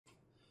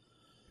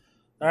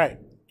All right,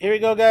 here we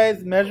go,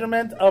 guys.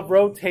 Measurement of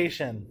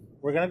rotation.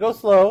 We're going to go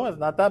slow. It's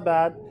not that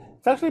bad.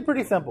 It's actually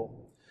pretty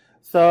simple.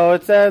 So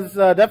it says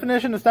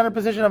definition, the standard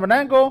position of an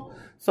angle.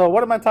 So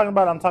what am I talking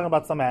about? I'm talking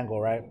about some angle,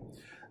 right?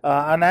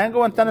 An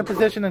angle and standard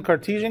position in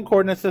Cartesian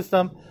coordinate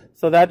system.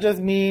 So that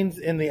just means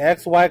in the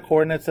XY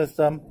coordinate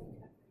system,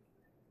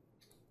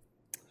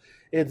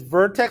 its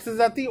vertex is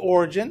at the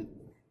origin.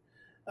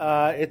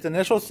 Its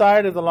initial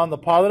side is along the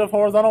positive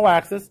horizontal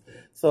axis.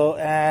 So,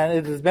 and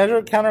it is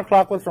measured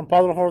counterclockwise from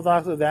positive horizontal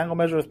axis. The angle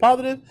measure is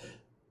positive,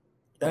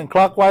 and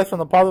clockwise from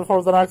the positive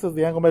horizontal axis,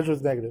 the angle measure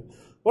is negative.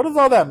 What does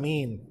all that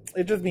mean?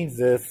 It just means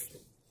this.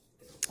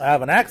 I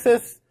have an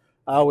axis.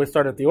 I always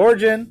start at the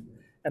origin,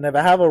 and if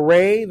I have a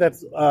ray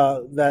that's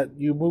that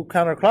you move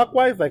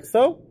counterclockwise, like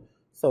so,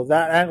 so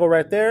that angle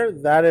right there,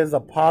 that is a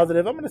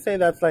positive. I'm going to say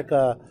that's like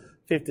a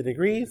 50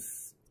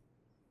 degrees.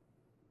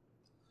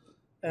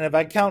 And if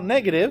I count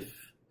negative,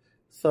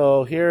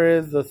 so here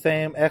is the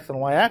same x and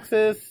y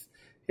axis.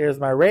 Here's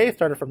my ray,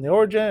 started from the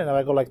origin, and if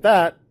I go like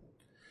that,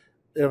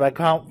 if I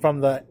count from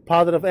the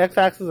positive x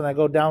axis and I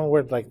go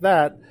downwards like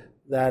that,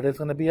 that is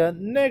going to be a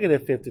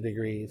negative 50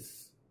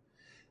 degrees.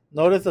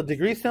 Notice the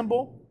degree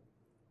symbol.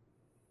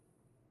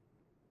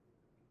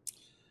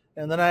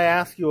 And then I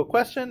ask you a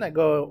question. I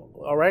go,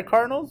 all right,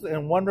 Cardinals,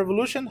 in one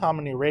revolution, how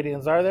many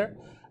radians are there?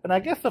 And I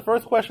guess the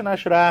first question I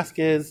should ask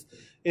is,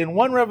 in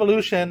one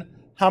revolution,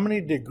 how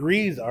many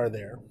degrees are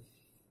there?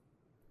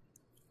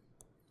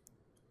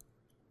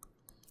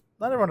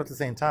 Not everyone at the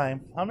same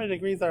time. How many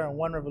degrees are in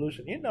one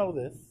revolution? You know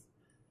this.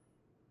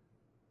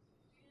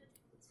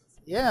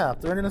 Yeah,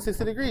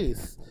 360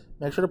 degrees.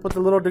 Make sure to put the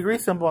little degree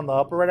symbol on the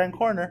upper right-hand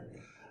corner.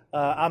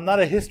 I'm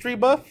not a history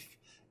buff.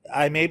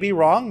 I may be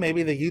wrong.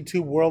 Maybe the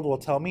YouTube world will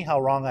tell me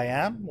how wrong I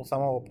am. Well,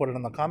 someone will put it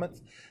in the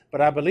comments.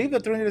 But I believe the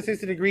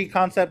 360 degree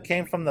concept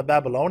came from the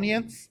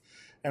Babylonians.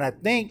 And I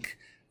think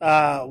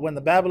when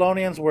the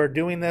Babylonians were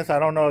doing this, I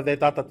don't know if they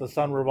thought that the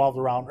sun revolved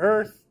around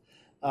Earth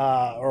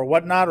or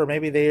whatnot, or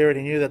maybe they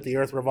already knew that the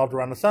Earth revolved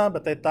around the sun,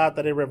 but they thought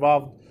that it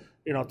revolved,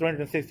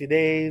 360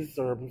 days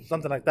or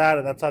something like that,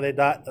 and that's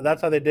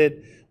how they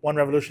did one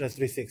revolution is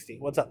 360.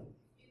 What's up?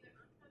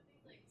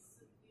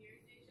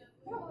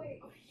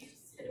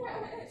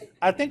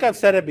 I think I've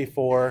said it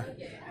before,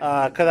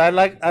 because I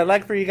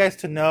like for you guys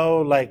to know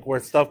like where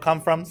stuff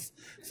come from.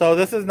 So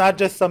this is not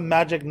just some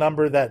magic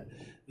number that,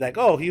 like,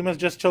 oh, humans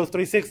just chose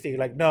 360.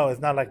 Like, no, it's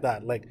not like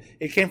that. Like,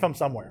 it came from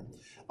somewhere.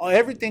 Oh,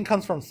 everything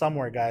comes from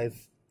somewhere,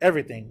 guys.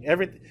 Everything.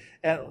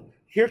 And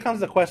here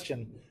comes the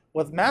question: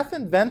 was math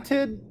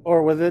invented,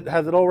 or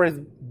has it always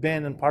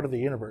been in part of the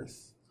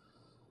universe?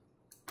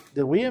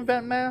 Did we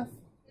invent math?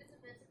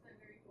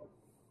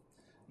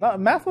 No,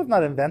 math was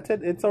not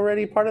invented. It's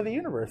already part of the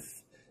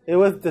universe. It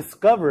was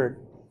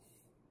discovered.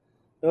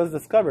 It was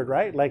discovered,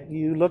 right? Like,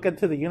 you look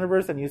into the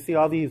universe and you see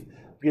all these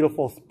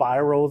beautiful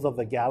spirals of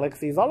the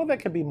galaxies. All of that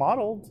can be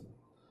modeled.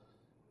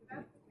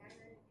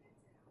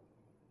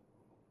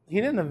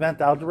 He didn't invent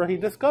algebra. He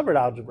discovered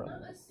algebra.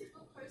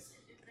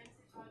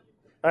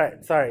 All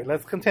right, sorry.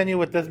 Let's continue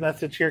with this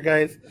message here,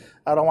 guys.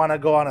 I don't want to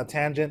go on a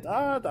tangent.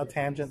 A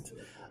tangent.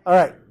 All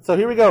right, so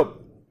here we go.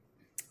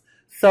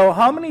 So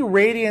how many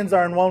radians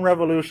are in one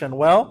revolution?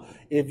 Well,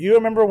 if you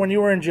remember when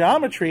you were in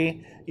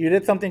geometry, you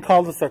did something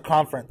called the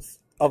circumference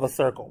of a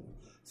circle.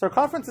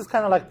 Circumference is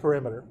kind of like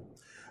perimeter.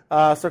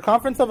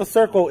 Circumference of a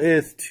circle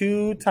is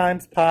 2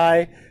 times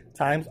pi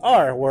times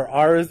r, where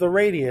r is the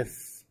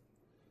radius.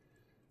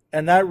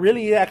 And that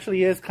really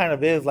actually is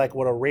like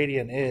what a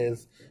radian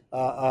is.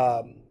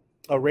 A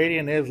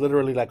radian is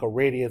literally like a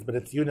radius, but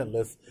it's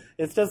unitless.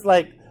 It's just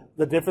like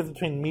the difference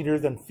between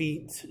meters and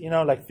feet.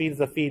 Like feet is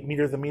a feet,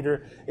 meter is a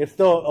meter. It's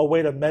still a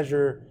way to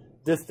measure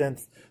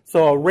distance.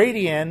 So a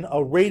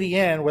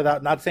radian,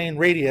 without not saying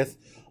radius,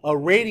 a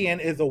radian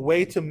is a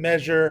way to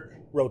measure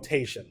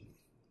rotation.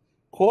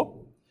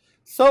 Cool?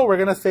 So we're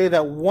going to say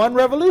that one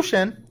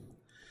revolution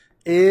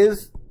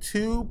is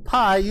 2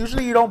 pi.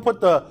 Usually you don't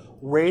put the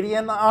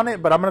radian on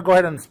it, but I'm going to go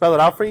ahead and spell it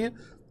out for you.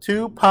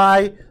 2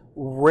 pi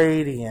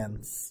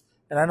radians.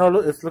 And I know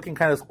it's looking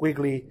kind of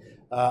squiggly.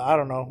 I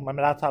don't know. My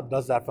laptop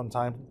does that from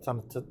time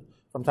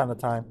to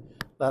time.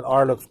 That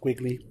R looks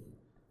squiggly.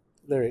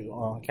 There you go.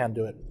 Oh, I can't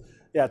do it.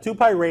 Yeah, 2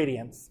 pi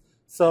radians.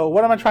 So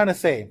what am I trying to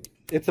say?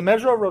 It's a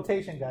measure of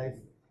rotation, guys.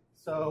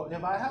 So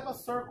if I have a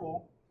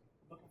circle,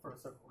 looking for a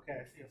circle. Okay,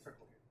 I see a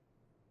circle here.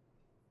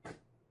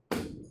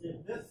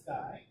 If this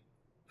guy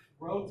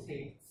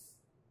rotates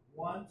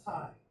one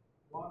time,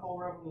 one whole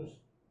revolution,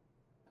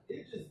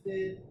 it just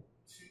did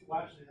 2.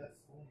 Well, actually, that's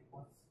only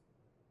once.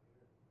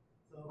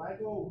 So if I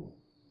go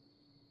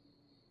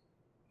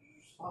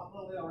all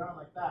the way around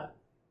like that,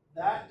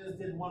 that just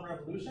did one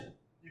revolution.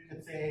 You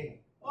could say,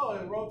 oh,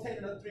 it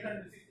rotated at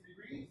 360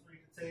 degrees, or you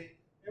could say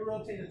it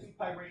rotated 2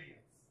 pi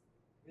radians.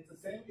 It's the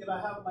same if I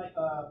have like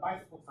a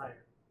bicycle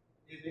tire.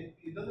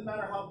 It doesn't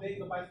matter how big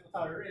the bicycle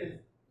tire is,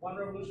 one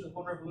revolution is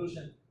one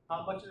revolution.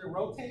 How much did it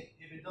rotate?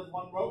 If it does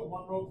one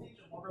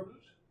rotation, one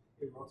revolution,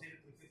 it rotated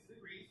 360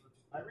 degrees or 2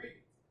 pi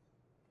radians.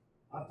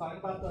 I'm talking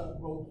about the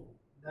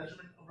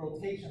measurement of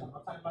rotation. I'm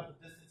not talking about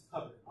the distance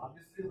covered.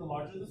 Obviously, the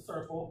larger the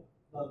circle,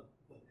 the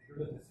bigger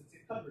the distance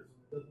it covers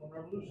when it does one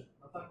revolution.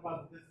 I'm not talking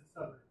about the distance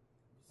covered.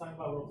 I'm just talking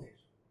about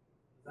rotation.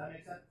 Does that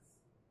make sense?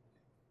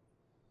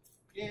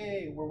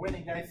 Yay, we're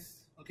winning,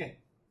 guys. Okay.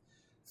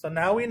 So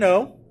now we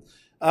know.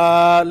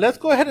 Let's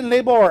go ahead and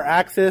label our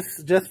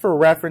axis just for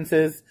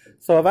references.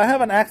 So if I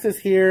have an axis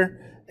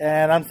here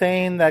and I'm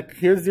saying that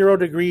here's 0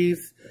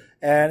 degrees,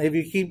 and if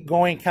you keep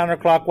going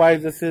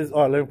counterclockwise, this is,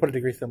 oh, let me put a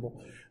degree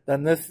symbol.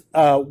 Then this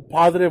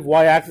positive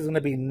y-axis is going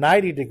to be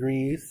 90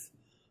 degrees,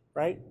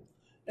 right?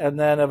 And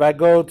then if I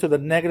go to the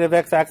negative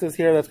x-axis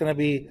here, that's going to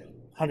be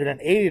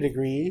 180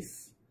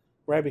 degrees,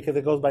 right? Because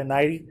it goes by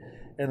 90.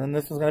 And then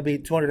this one's going to be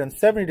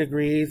 270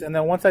 degrees. And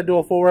then once I do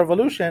a full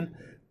revolution,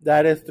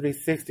 that is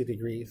 360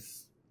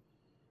 degrees.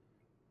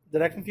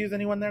 Did I confuse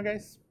anyone there,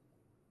 guys?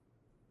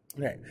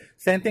 Okay.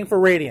 Same thing for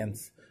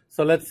radians.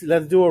 So let's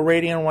do a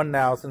radian one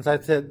now, since I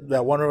said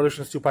that one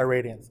revolution is 2 pi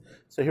radians.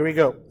 So here we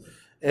go.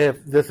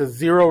 If this is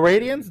 0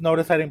 radians,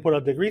 notice I didn't put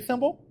a degree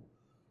symbol.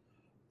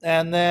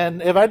 And then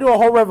if I do a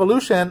whole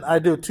revolution, I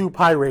do 2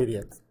 pi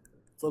radians.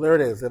 So there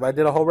it is. If I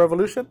did a whole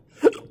revolution,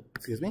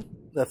 excuse me,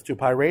 that's 2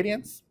 pi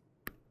radians.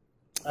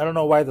 I don't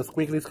know why the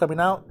squiggly's coming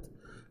out.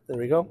 There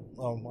we go.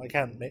 I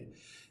can't make.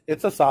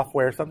 It's a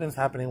software. Something's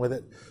happening with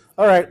it.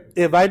 All right.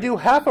 If I do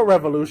half a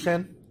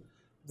revolution,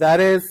 that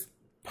is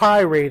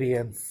pi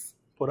radians.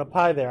 Put a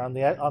pi there on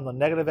the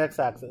negative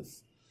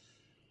x-axis.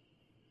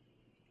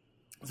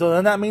 So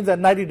then that means at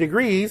 90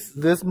 degrees,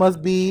 this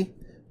must be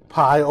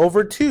pi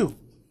over 2.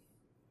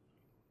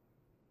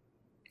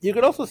 You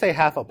could also say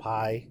half a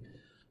pi.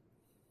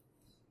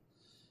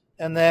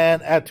 And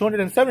then at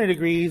 270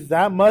 degrees,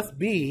 that must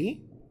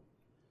be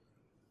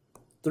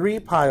 3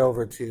 pi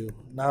over 2.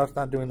 Now it's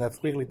not doing that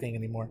squiggly thing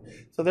anymore.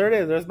 So there it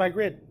is. There's my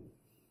grid.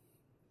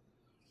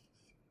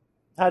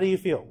 How do you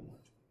feel?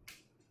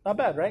 Not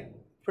bad, right?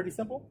 Pretty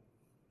simple.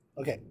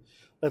 Okay,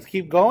 let's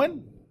keep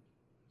going.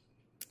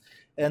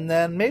 And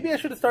then maybe I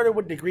should have started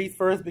with degrees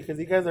first, because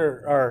you guys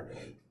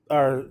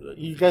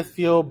you guys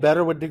feel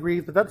better with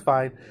degrees, but that's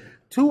fine.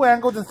 Two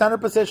angles in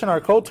standard position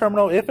are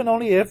coterminal if and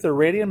only if the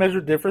radian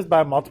measure differs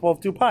by a multiple of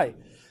 2 pi.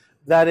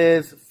 That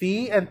is,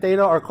 phi and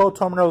theta are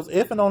coterminals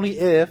if and only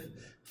if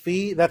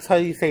phi, that's how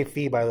you say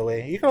phi, by the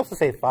way. You can also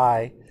say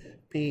phi,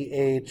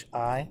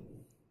 P-H-I.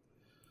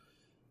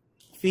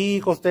 Phi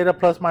equals theta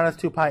plus minus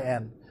 2 pi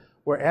n,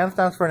 where n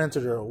stands for an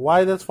integer.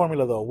 Why this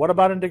formula, though? What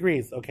about in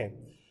degrees? Okay.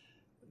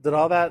 Did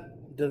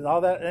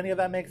any of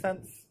that make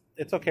sense?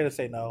 It's okay to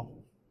say no.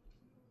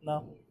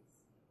 No?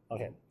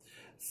 Okay.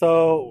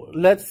 So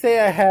let's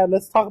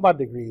talk about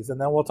degrees,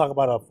 and then we'll talk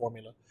about a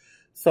formula.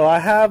 So I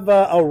have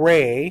a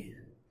ray,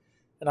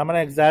 and I'm going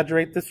to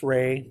exaggerate this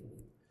ray.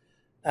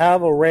 I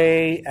have a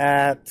ray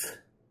at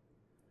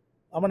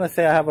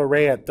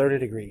 30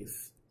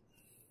 degrees.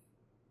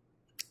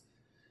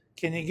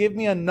 Can you give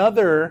me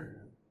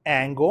another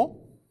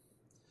angle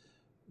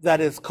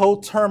that is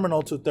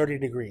coterminal to 30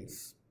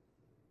 degrees?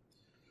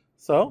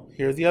 So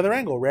here's the other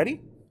angle.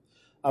 Ready?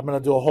 I'm going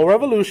to do a whole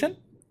revolution.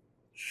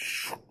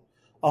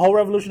 A whole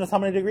revolution is how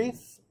many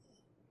degrees?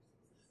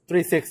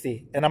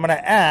 360. And I'm going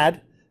to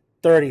add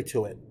 30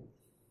 to it.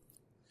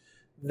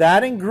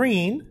 That in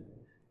green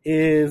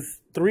is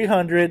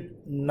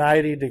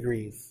 390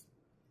 degrees.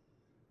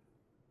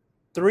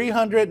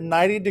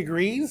 390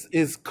 degrees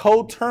is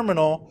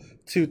coterminal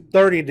to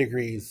 30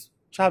 degrees.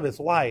 Chavez,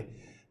 why?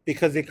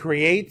 Because it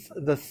creates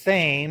the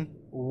same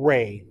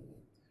ray.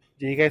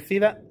 Do you guys see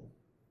that?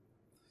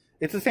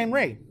 It's the same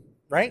ray,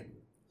 right?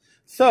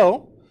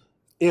 So,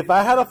 if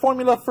I had a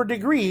formula for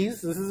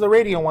degrees, this is the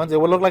radian ones,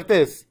 it would look like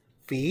this.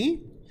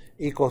 Phi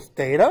equals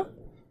theta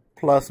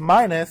plus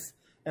minus,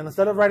 and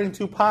instead of writing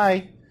 2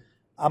 pi,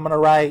 I'm going to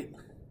write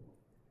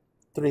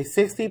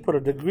 360, put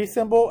a degree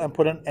symbol, and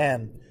put an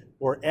n,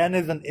 where n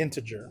is an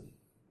integer.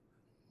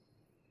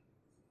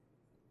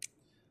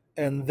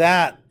 And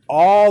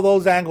all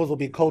those angles will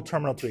be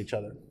coterminal to each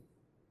other.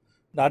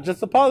 Not just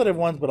the positive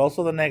ones, but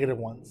also the negative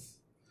ones.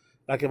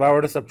 Like if I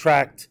were to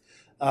subtract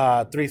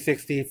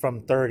 360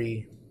 from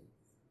 30.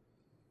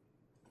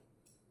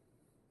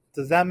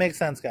 Does that make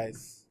sense,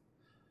 guys?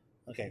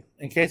 Okay.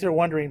 In case you're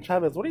wondering,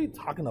 Chavez, what are you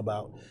talking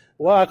about?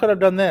 Well, I could have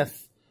done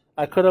this.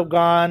 I could have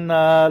gone,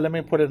 let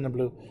me put it in the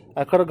blue.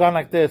 I could have gone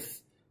like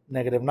this.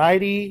 Negative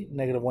 90,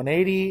 negative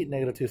 180,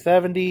 negative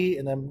 270,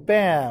 and then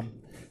bam.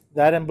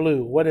 That in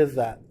blue. What is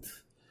that?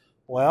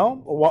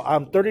 Well,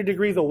 I'm 30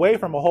 degrees away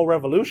from a whole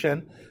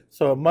revolution,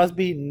 so it must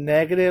be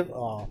negative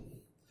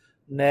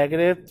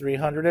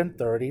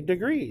 330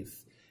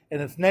 degrees.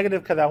 And it's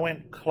negative because I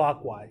went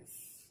clockwise.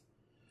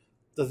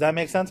 Does that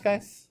make sense,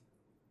 guys?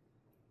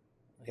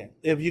 Okay.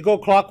 If you go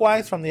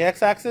clockwise from the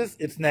x-axis,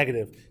 it's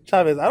negative.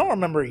 Chavez, I don't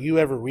remember you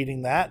ever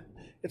reading that.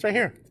 It's right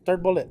here,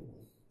 third bullet.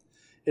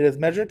 It is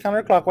measured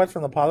counterclockwise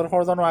from the positive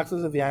horizontal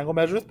axis if the angle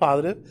measure is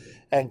positive,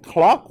 and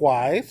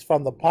clockwise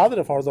from the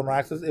positive horizontal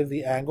axis if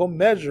the angle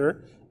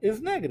measure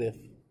is negative.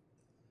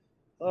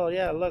 Oh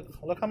yeah,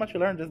 look how much you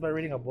learned just by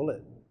reading a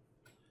bullet.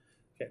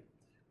 Okay,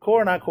 cool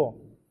or not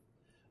cool?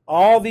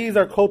 All these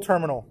are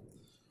coterminal.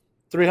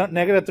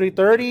 Negative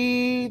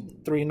 330,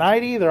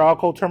 390, they're all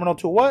coterminal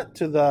to what?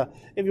 To the,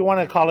 if you want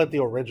to call it the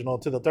original,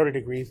 to the 30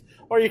 degrees.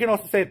 Or you can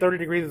also say 30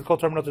 degrees is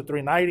coterminal to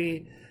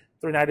 390,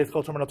 390 is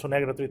coterminal to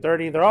negative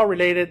 330. They're all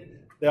related.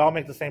 They all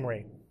make the same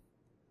rate.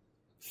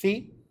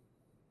 See?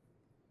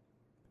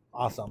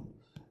 Awesome.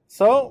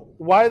 So,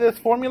 why this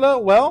formula?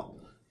 Well,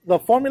 the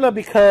formula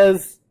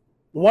because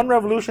 1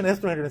 revolution is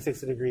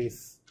 360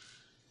 degrees.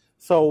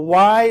 So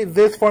why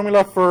this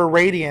formula for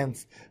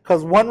radians?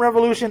 Because 1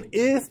 revolution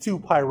is 2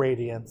 pi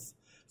radians.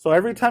 So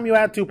every time you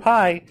add 2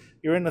 pi,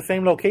 you're in the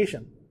same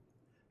location.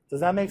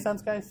 Does that make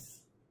sense,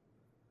 guys?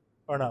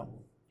 Or no?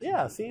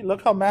 Yeah, see?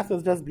 Look how math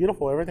is just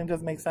beautiful. Everything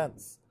just makes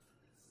sense.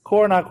 Cool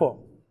or not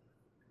cool?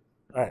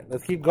 All right,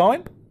 let's keep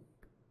going.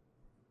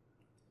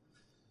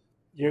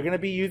 You're going to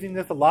be using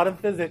this a lot in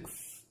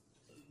physics.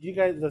 You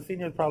guys, the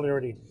seniors probably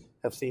already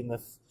have seen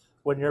this.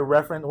 When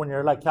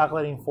you're like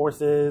calculating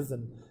forces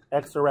and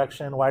X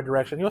direction, Y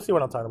direction, you'll see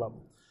what I'm talking about.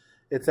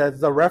 It says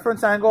the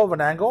reference angle of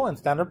an angle in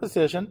standard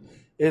position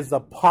is the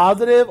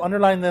positive,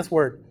 underline this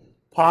word,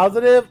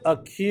 positive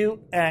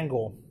acute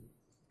angle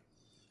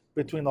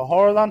between the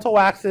horizontal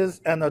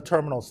axis and the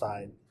terminal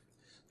side.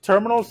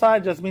 Terminal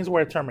side just means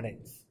where it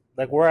terminates,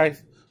 like where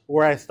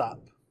I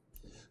stop.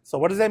 So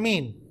what does that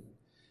mean?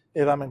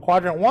 If I'm in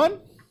quadrant 1,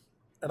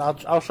 and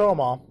I'll show them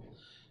all.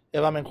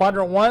 If I'm in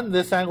quadrant 1,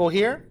 this angle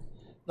here,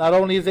 not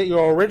only is it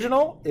your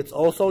original, it's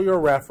also your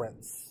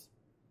reference.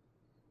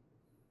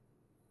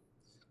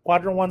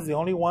 Quadrant 1 is the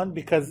only one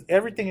because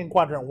everything in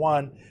quadrant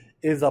 1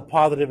 is a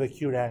positive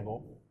acute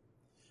angle.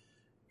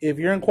 If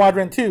you're in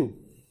quadrant 2,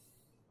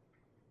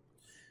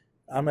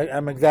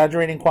 I'm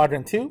exaggerating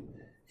quadrant 2.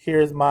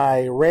 Here's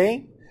my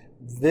ray.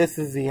 This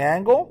is the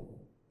angle,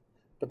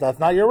 but that's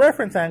not your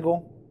reference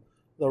angle.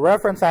 The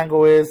reference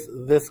angle is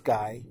this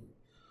guy,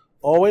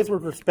 always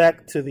with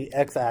respect to the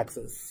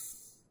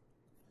x-axis.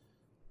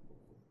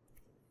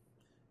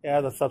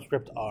 Yeah, the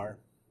subscript r.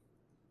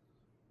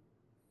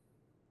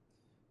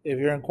 If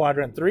you're in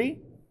quadrant 3,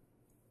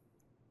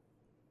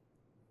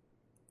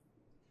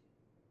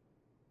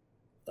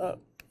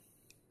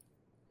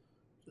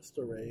 just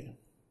a ray.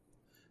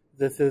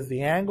 This is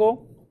the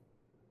angle.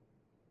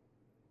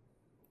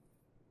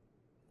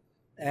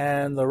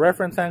 And the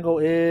reference angle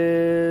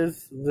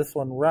is this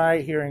one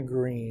right here in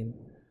green.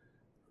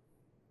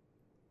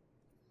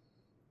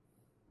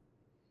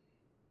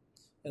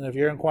 And if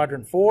you're in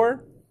quadrant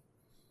 4,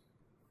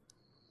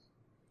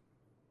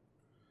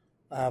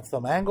 I have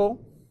some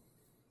angle.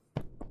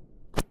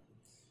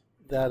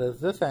 That is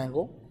this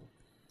angle.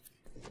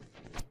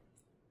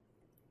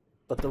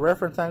 But the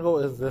reference angle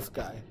is this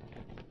guy.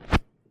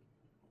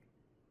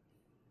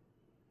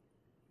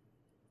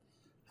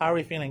 How are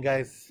we feeling,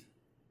 guys?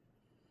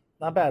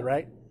 Not bad,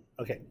 right?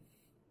 Okay.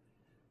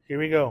 Here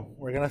we go.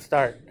 We're going to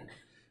start.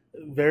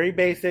 Very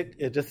basic.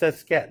 It just says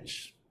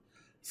sketch.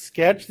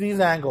 Sketch these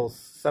angles.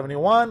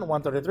 71,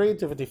 133,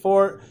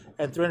 254,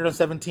 and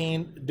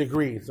 317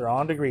 degrees. They're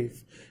all in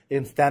degrees.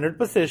 In standard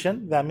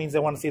position, that means they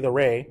want to see the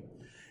ray.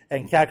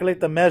 And calculate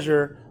the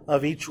measure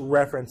of each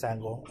reference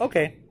angle.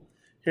 Okay,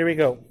 here we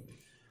go.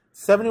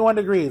 71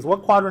 degrees.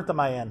 What quadrant am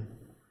I in?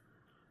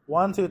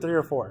 1, 2, 3,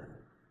 or 4?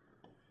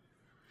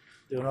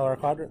 Do you know our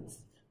quadrants?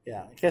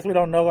 Yeah, in case we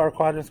don't know our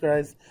quadrants,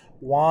 guys.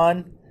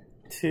 1,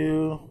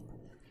 2,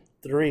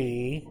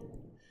 3,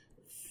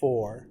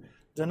 4.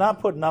 Do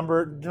not put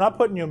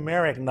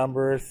numeric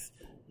numbers.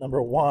 Number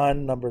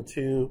 1, number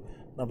 2,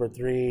 number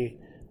 3,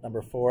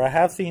 number 4. I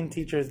have seen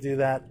teachers do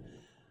that.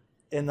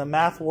 In the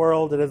math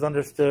world, it is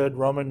understood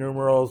Roman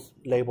numerals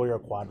label your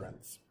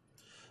quadrants.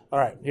 All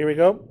right, here we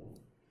go.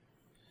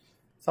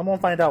 Someone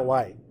find out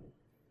why.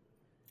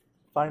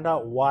 Find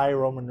out why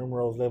Roman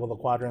numerals label the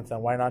quadrants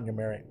and why not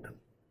numeric.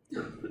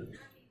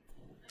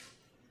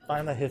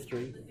 Find the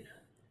history.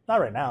 Not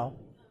right now.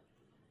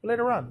 But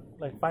later on.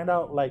 Like, find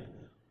out, like,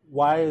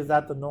 why is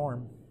that the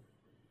norm?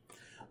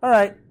 All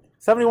right.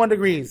 71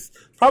 degrees.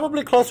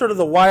 Probably closer to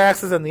the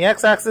y-axis and the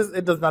x-axis.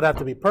 It does not have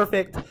to be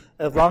perfect.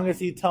 As long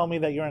as you tell me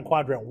that you're in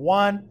quadrant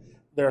 1,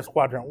 there's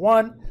quadrant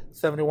 1.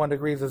 71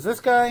 degrees is this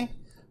guy.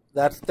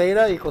 That's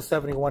theta equals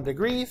 71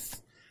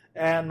 degrees.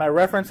 And my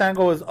reference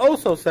angle is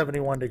also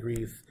 71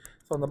 degrees.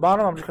 So on the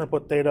bottom, I'm just going to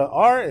put theta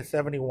r is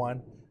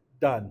 71.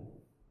 Done.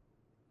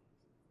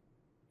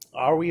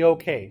 Are we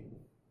okay?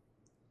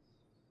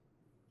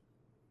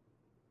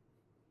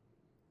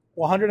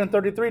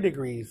 133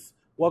 degrees.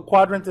 What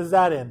quadrant is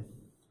that in?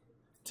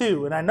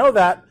 2. And I know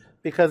that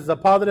because the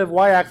positive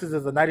y-axis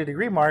is the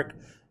 90-degree mark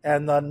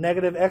and the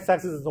negative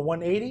x-axis is the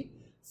 180.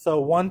 So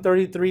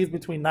 133 is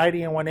between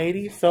 90 and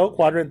 180. So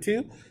quadrant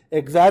 2.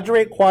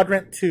 Exaggerate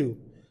quadrant 2.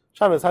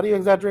 Chavez, how do you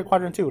exaggerate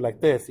quadrant 2? Like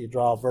this. You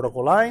draw a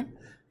vertical line.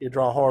 You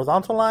draw a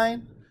horizontal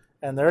line.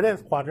 And there it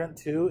is. Quadrant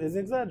 2 is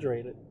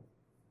exaggerated.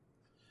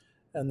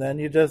 And then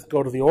you just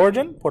go to the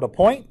origin, put a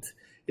point.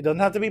 It doesn't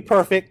have to be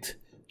perfect.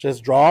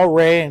 Just draw a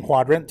ray in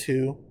quadrant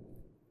 2.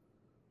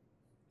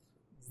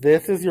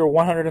 This is your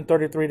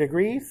 133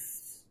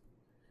 degrees.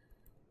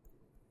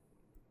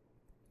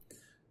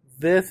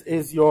 This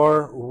is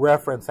your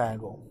reference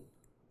angle.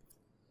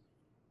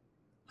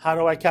 How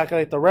do I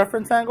calculate the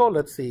reference angle?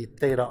 Let's see,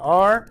 theta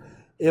r.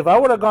 If I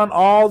would have gone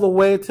all the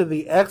way to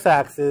the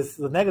x-axis,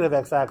 the negative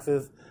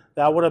x-axis,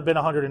 that would have been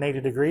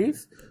 180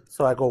 degrees.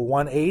 So I go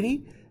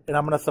 180, and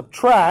I'm going to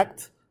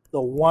subtract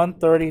the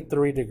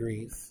 133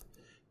 degrees.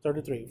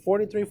 33,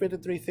 43,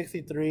 53,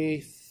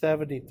 63,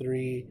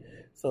 73.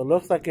 So it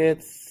looks like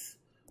it's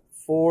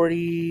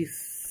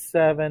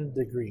 47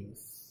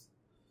 degrees.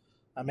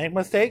 I make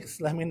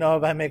mistakes? Let me know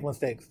if I make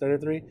mistakes.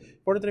 33,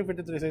 43,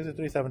 53,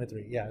 63,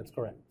 73. Yeah, it's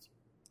correct.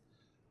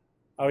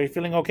 Are we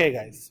feeling okay,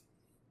 guys?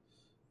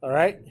 All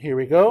right, here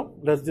we go.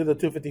 Let's do the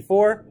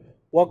 254.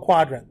 What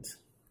quadrant?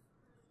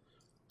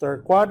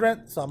 Third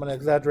quadrant. So I'm going to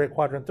exaggerate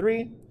quadrant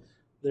 3.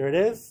 There it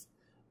is.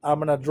 I'm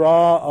going to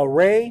draw a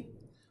ray.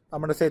 I'm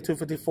going to say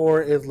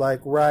 254 is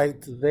like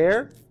right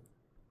there.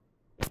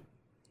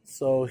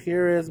 So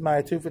here is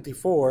my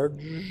 254.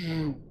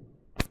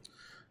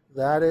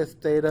 That is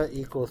theta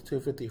equals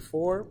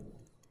 254.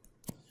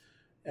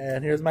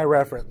 And here's my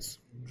reference.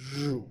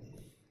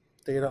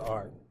 Theta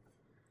r.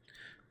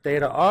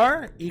 Theta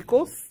r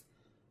equals,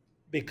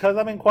 because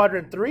I'm in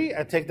quadrant 3,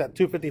 I take that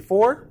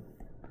 254,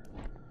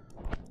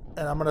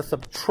 and I'm going to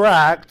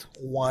subtract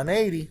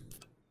 180.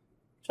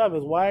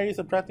 Chavez, why are you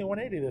subtracting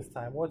 180 this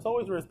time? Well, it's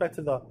always with respect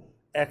to the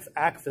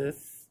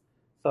x-axis.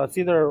 So it's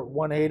either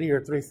 180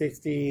 or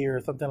 360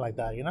 or something like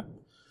that, you know?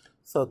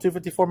 So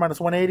 254 minus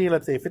 180,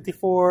 let's say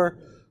 54,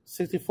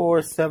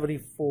 64,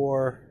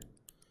 74.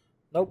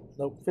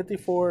 Nope,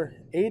 54,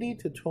 80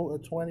 to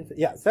 20.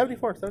 Yeah,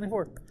 74.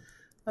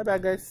 My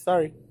bad, guys.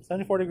 Sorry.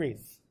 74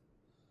 degrees.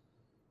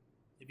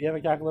 If you have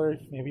a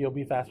calculator, maybe you'll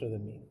be faster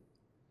than me.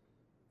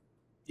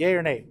 Yay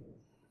or nay?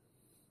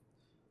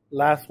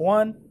 Last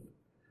one.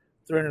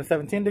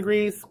 317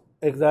 degrees.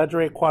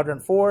 Exaggerate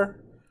quadrant 4.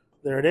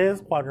 There it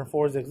is. Quadrant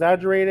 4 is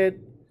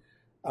exaggerated.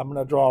 I'm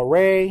going to draw a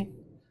ray.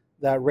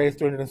 That ray is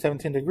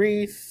 317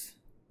 degrees.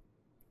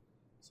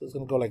 So it's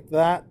going to go like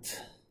that.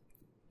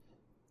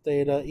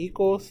 Theta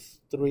equals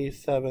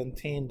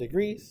 317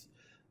 degrees.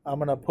 I'm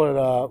going to put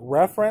a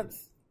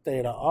reference,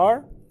 theta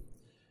r.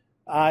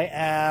 I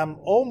am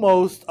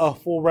almost a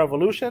full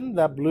revolution.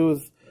 That blue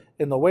is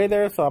in the way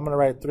there, so I'm going to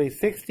write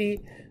 360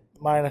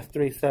 minus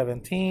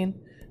 317.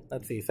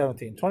 Let's see,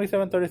 17,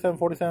 27, 37,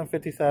 47,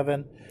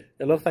 57.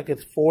 It looks like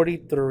it's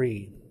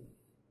 43.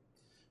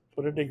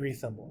 Put a degree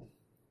symbol.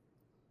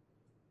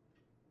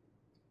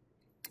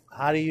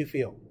 How do you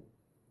feel?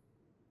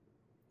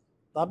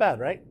 Not bad,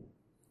 right?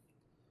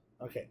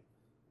 Okay.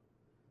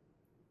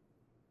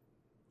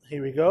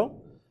 Here we go.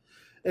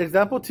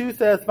 Example 2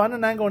 says, find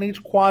an angle in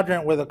each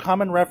quadrant with a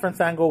common reference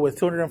angle with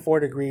 204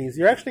 degrees.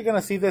 You're actually going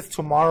to see this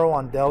tomorrow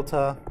on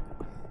Delta.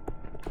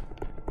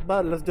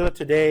 But let's do it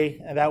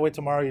today, and that way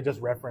tomorrow you just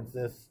reference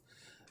this.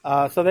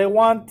 So they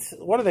want,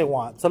 what do they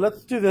want? So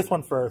let's do this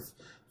one first.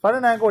 Find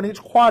an angle in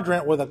each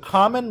quadrant with a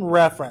common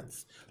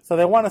reference. So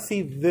they want to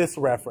see this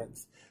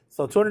reference.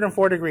 So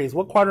 204 degrees.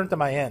 What quadrant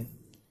am I in?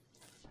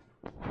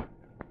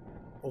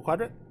 What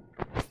quadrant?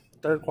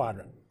 Third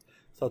quadrant.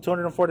 So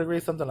 204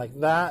 degrees, something like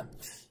that.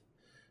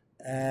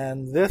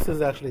 And this is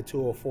actually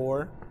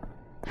 204.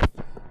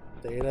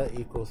 Theta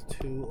equals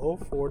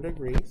 204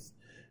 degrees.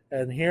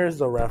 And here's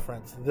the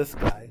reference, this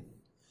guy.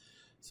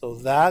 So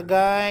that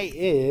guy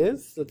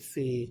is, let's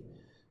see,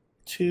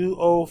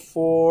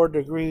 204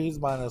 degrees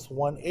minus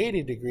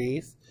 180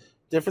 degrees.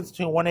 Difference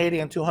between 180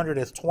 and 200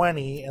 is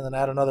 20, and then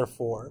add another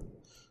 4.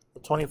 So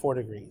 24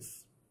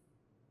 degrees.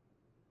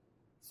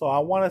 So I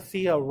want to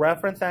see a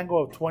reference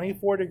angle of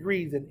 24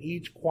 degrees in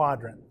each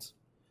quadrant.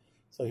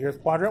 So here's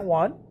quadrant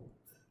 1.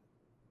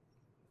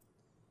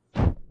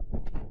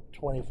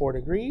 24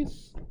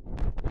 degrees.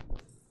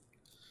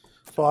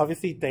 So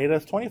obviously theta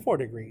is 24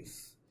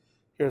 degrees.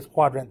 Here's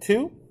quadrant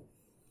 2.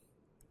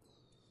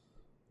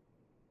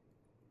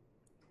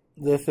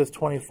 This is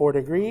 24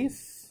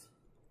 degrees.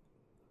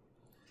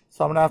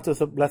 So I'm going to have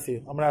to, bless you,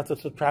 I'm going to have to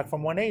subtract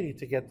from 180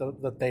 to get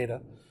the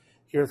theta.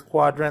 Here's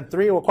quadrant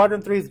 3. Well,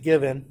 quadrant 3 is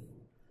given.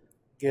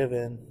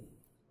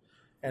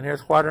 And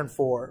here's quadrant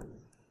 4.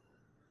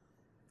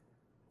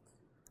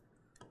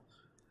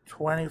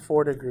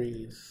 24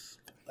 degrees.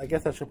 I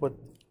guess I should put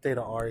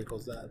theta r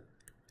equals that.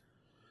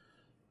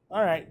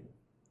 All right.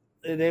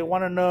 They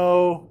want to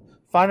know,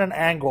 find an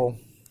angle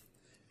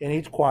in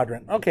each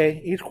quadrant.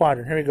 Okay, each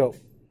quadrant. Here we go.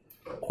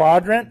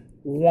 Quadrant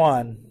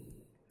 1.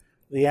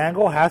 The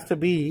angle has to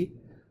be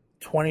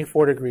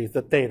 24 degrees,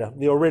 the theta,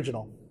 the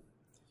original.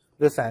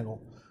 This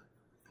angle.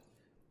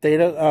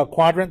 Theta,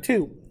 quadrant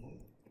 2.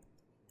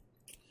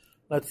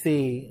 Let's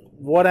see.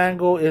 What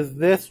angle is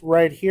this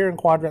right here in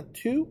quadrant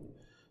 2?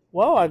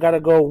 Well, I got to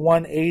go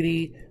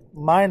 180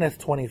 minus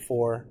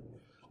 24.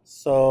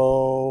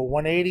 So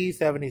 180,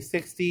 70,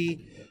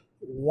 60,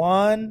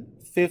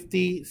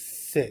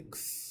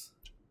 156.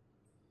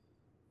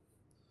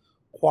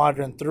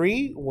 Quadrant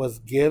 3 was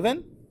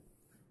given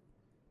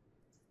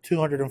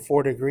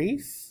 204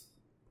 degrees.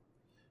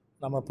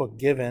 I'm going to put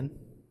given.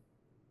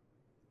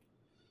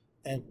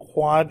 And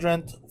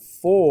quadrant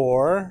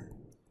 4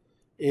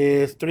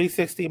 is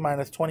 360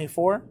 minus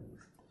 24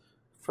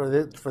 for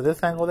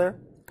this angle there.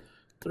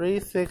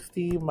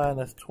 360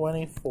 minus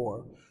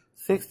 24.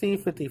 60,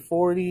 50,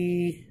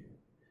 40,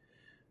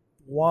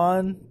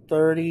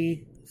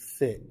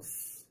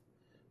 136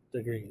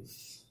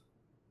 degrees.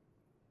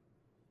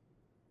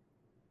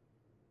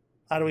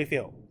 How do we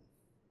feel?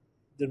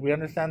 Did we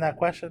understand that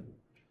question?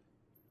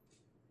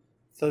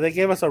 So they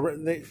gave us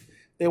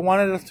they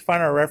wanted us to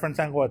find our reference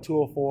angle at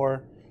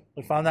 204.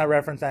 We found that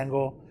reference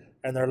angle,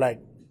 and they're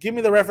like, give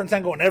me the reference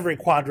angle in every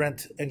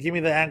quadrant, and give me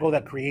the angle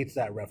that creates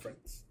that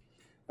reference.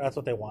 That's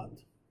what they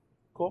want.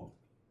 Cool?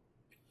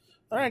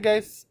 All right,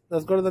 guys,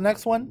 let's go to the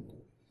next one.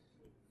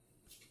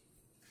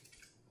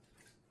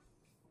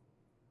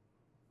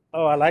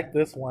 Oh, I like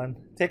this one.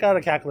 Take out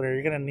a calculator.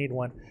 You're going to need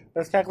one.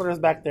 There's calculators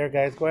back there,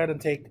 guys. Go ahead and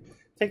take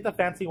the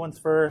fancy ones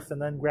first,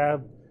 and then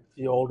grab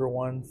the older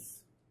ones.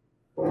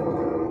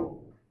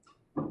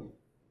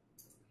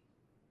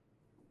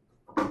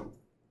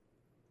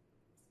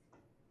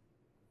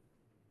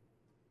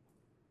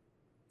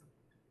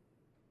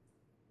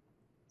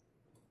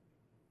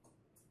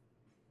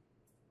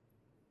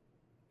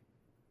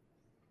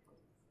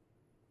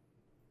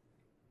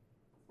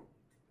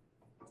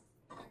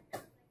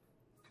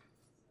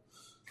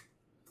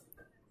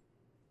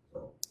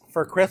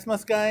 For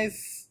Christmas,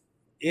 guys,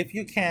 if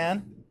you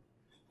can,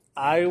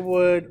 I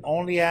would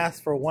only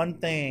ask for one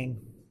thing.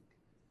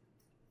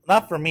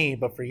 Not for me,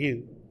 but for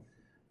you.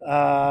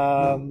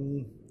 A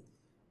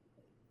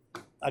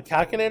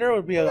calculator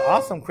would be an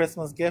awesome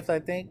Christmas gift, I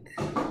think.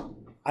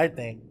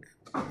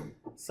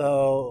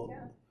 So,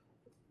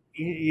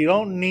 you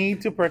don't need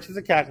to purchase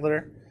a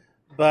calculator,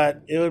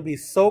 but it would be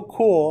so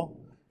cool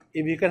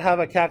if you could have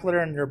a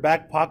calculator in your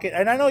back pocket.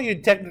 And I know you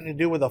technically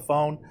do with a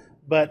phone,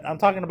 but I'm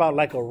talking about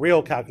like a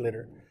real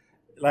calculator.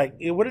 Like,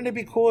 wouldn't it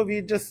be cool if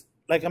you just,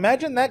 like,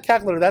 imagine that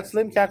calculator, that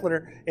slim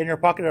calculator in your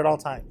pocket at all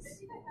times.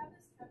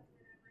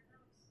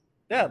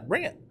 Yeah,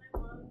 bring it.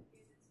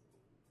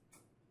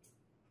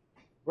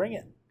 Bring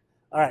it.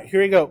 All right,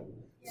 here we go.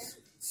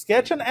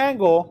 Sketch an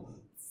angle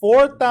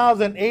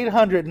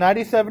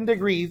 4,897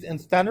 degrees in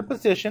standard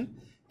position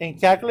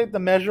and calculate the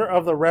measure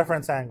of the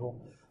reference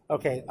angle.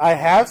 Okay, I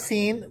have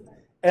seen,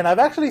 and I've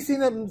actually seen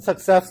them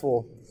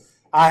successful.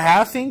 I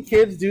have seen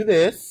kids do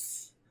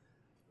this.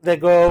 They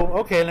go,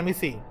 okay, let me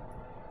see.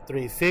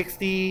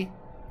 360,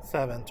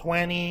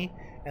 720,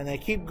 and they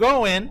keep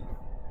going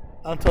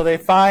until they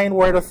find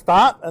where to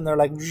stop, and they're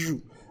like,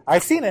 Zhoo.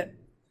 I've seen it,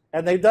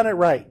 and they've done it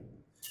right.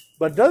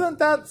 But doesn't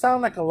that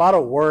sound like a lot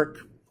of work?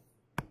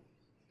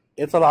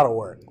 It's a lot of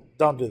work.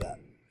 Don't do that.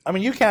 I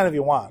mean, you can if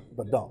you want,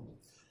 but don't.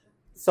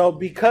 So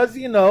because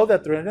you know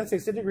that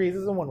 360 degrees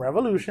is in one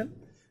revolution,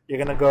 you're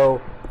going to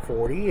go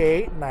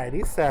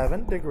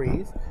 4897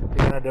 degrees. You're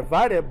going to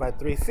divide it by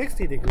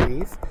 360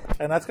 degrees,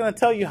 and that's going to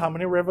tell you how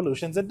many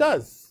revolutions it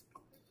does.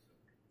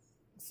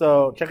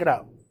 So check it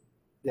out.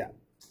 Yeah.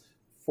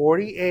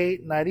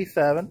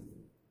 4897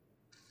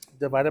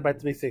 divided by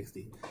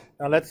 360.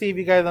 Now let's see if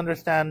you guys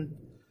understand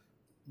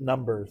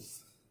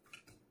numbers.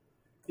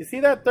 You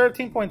see that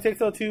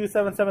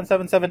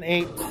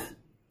 13.602777778?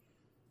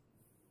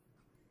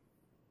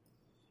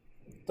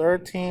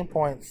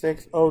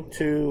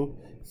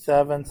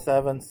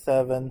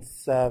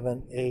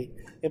 13.602777778.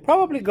 It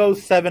probably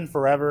goes 7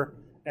 forever,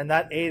 and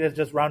that 8 is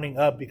just rounding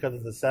up because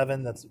of the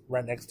 7 that's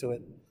right next to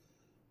it.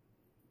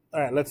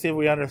 All right, let's see if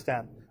we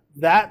understand.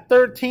 That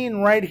 13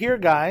 right here,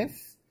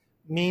 guys,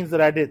 means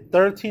that I did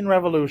 13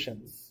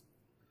 revolutions.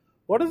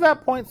 What does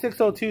that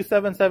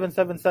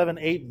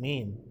 0.602777778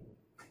 mean?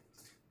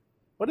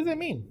 What does it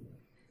mean?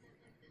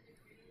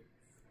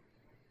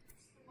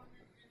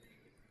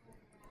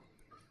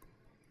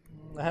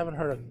 I haven't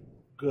heard a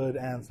good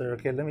answer.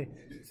 Okay, let me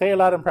say it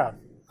loud and proud.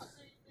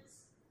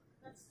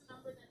 That's the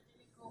number that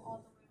didn't go all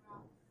the way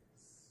around.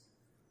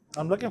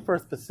 I'm looking for a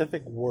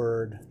specific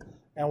word.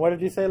 And what did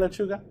you say, Lechuga? I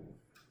said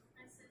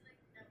like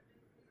that would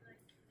be like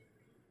the degree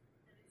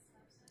that it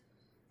stops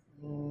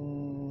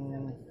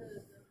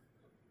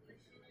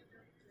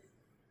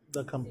at.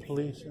 The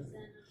completion.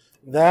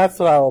 That's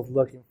what I was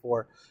looking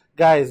for.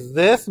 Guys,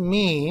 this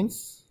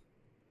means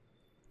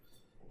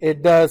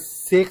it does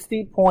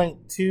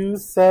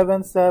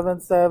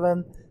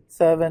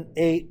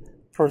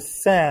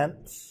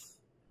 60.27778%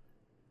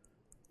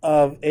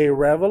 of a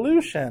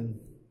revolution.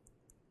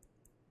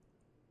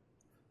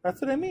 That's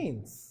what it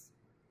means.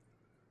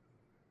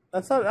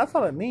 That's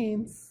all it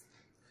means.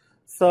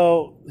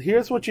 So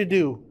here's what you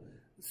do.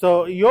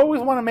 So you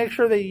always want to make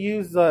sure that you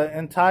use the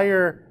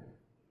entire.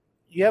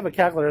 You have a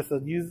calculator, so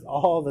use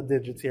all the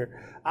digits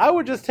here. I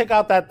would just take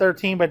out that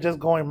 13 by just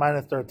going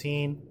minus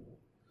 13.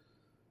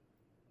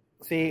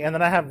 See, and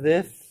then I have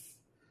this,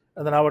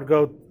 and then I would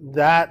go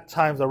that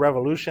times a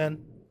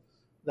revolution,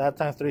 that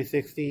times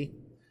 360.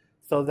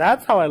 So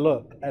that's how I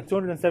look at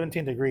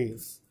 217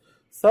 degrees.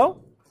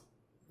 So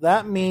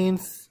that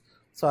means,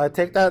 so I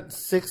take that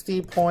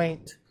 60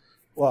 point,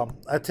 well,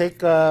 I take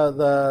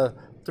the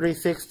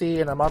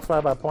 360 and I multiply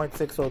by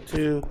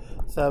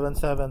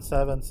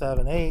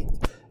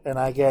 0.602777778, and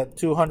I get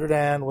 200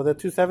 and, was it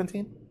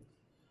 217?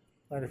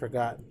 I already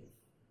forgot.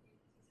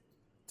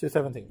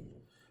 217.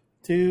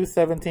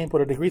 217,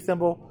 put a degree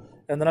symbol,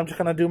 And then I'm just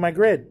going to do my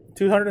grid.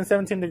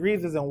 217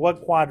 degrees is in what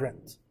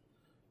quadrant?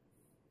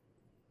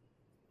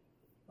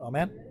 Oh,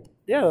 man.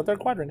 Yeah, the third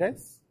quadrant,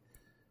 guys.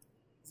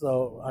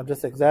 So I'll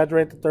just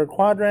exaggerate the third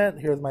quadrant.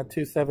 Here's my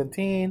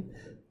 217.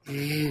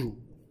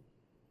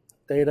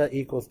 Theta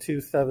equals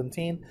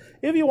 217.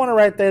 If you want to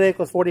write theta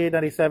equals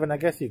 4897, I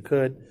guess you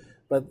could.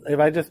 But if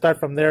I just start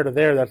from there to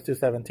there, that's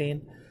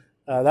 217.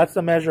 That's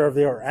the measure of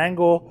their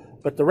angle.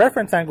 But the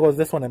reference angle is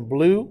this one in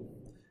blue,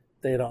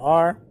 theta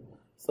r.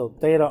 So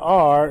theta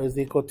r is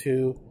equal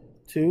to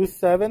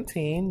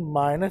 217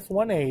 minus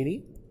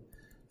 180.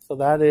 So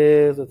that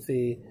is, let's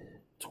see,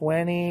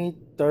 20,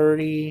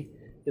 30,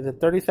 is it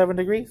 37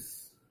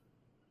 degrees?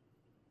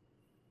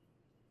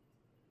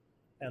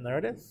 And there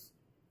it is.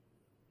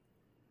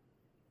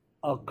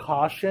 A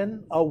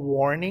caution, a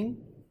warning.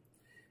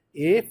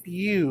 If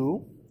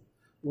you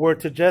were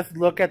to just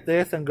look at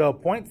this and go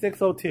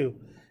 0.602,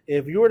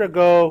 if you were to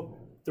go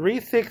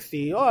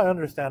 360, I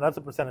understand, that's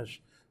a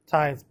percentage,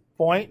 times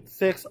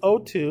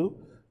 0.602,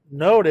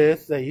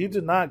 notice that you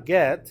do not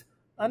get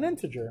an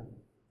integer.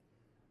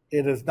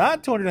 It is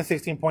not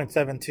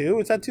 216.72,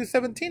 it's at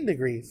 217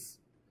 degrees.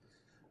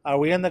 Are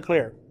we in the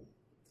clear?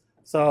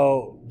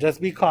 So just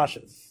be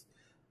cautious.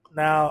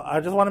 Now,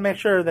 I just want to make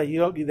sure that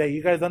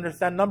you guys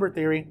understand number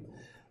theory.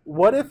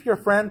 What if your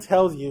friend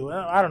tells you,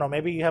 I don't know,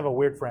 maybe you have a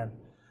weird friend.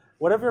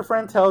 What if your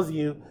friend tells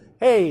you,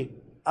 hey,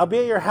 I'll be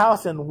at your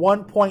house in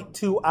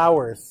 1.2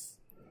 hours?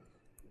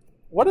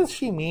 What does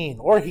she mean,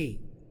 or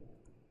he?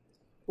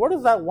 What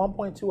does that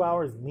 1.2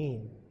 hours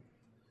mean?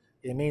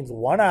 It means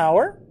 1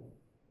 hour,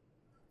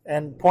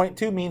 and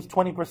 0.2 means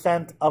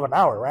 20% of an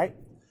hour, right?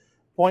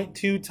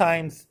 0.2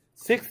 times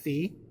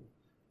 60,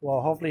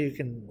 well, hopefully you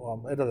can,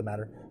 well, it doesn't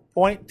matter.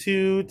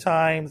 0.2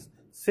 times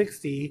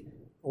 60,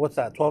 what's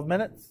that, 12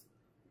 minutes?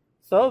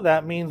 So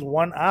that means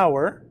 1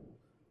 hour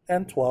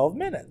and 12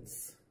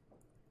 minutes.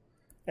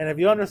 And if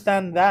you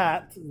understand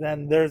that,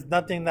 then there's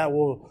nothing that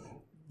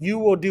you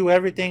will do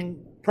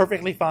everything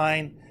perfectly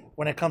fine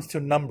when it comes to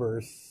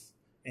numbers.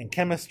 In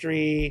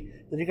chemistry,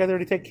 did you guys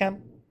already take chem?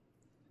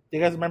 Do you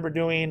guys remember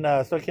doing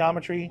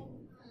stoichiometry?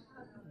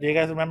 Do you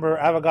guys remember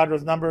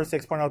Avogadro's number,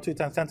 6.02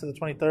 times 10 to the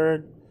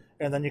 23rd?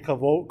 And then you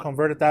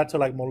converted that to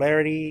like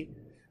molarity.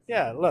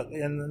 Yeah, look,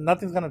 and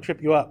nothing's going to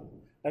trip you up.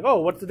 Like,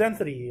 oh, what's the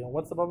density?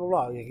 What's the blah, blah,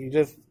 blah? You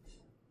just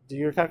do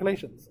your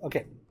calculations.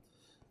 Okay,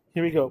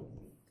 here we go.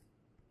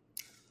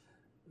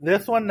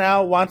 This one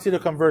now wants you to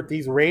convert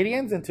these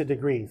radians into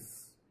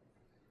degrees.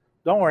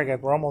 Don't worry, guys,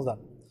 we're almost done.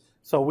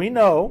 So we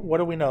know, what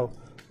do we know?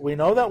 We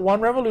know that 1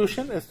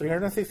 revolution is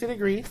 360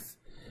 degrees.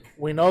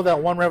 We know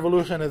that 1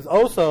 revolution is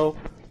also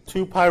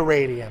 2 pi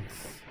radians.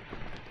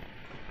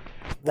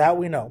 That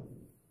we know.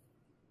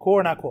 Cool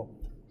or not cool?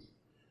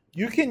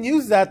 You can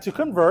use that to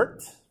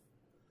convert,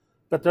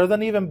 but there's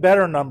an even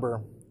better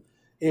number.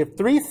 If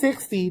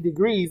 360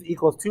 degrees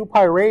equals 2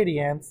 pi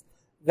radians,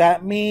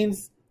 that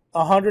means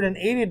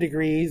 180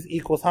 degrees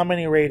equals how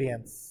many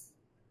radians?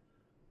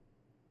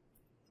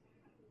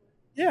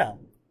 Yeah.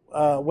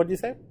 What did you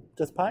say?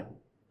 Just pi?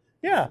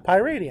 Yeah, pi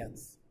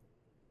radians.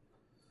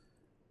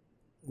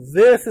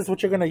 This is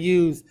what you're going to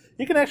use.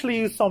 You can actually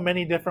use so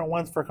many different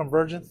ones for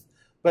convergence,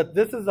 but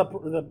this is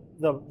the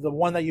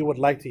one that you would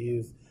like to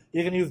use.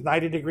 You can use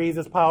 90 degrees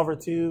as pi over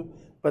 2,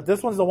 but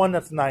this one's the one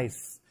that's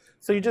nice.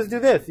 So you just do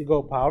this. You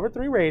go pi over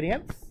 3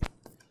 radians,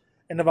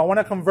 and if I want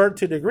to convert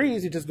to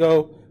degrees, you just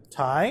go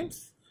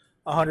times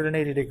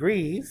 180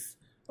 degrees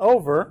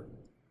over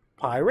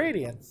pi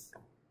radians.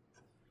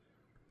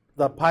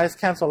 The pi's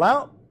cancel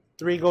out.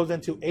 3 goes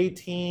into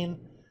 18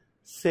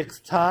 6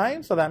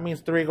 times, so that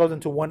means 3 goes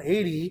into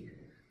 180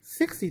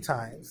 60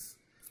 times.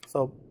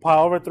 So pi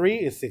over 3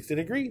 is 60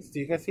 degrees. Do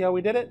you guys see how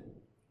we did it?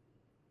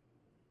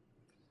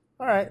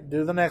 All right,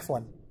 do the next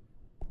one.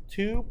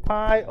 2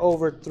 pi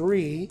over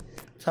 3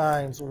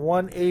 times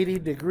 180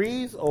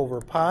 degrees over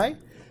pi.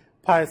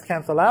 Pi's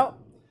cancel out.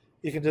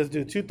 You can just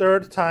do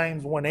 2/3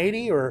 times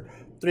 180, or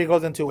 3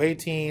 goes into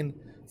 18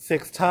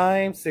 6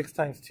 times. 6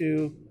 times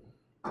 2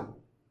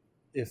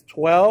 is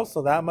 12,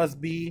 so that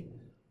must be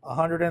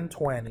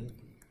 120.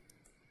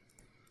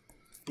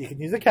 You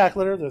can use a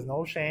calculator. There's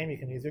no shame. You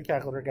can use your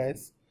calculator,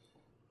 guys.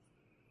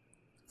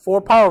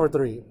 4 pi over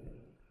 3.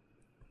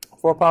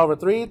 4 pi over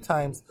 3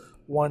 times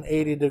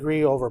 180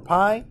 degree over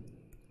pi.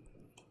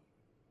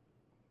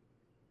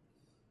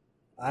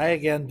 I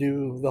again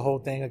do the whole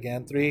thing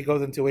again. 3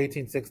 goes into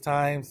 18 6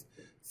 times.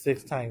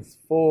 6 times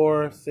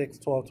 4, 6,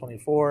 12,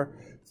 24.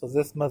 So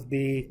this must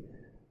be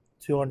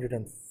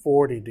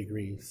 240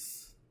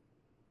 degrees.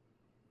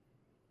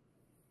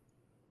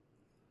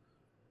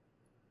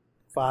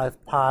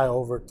 5 pi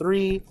over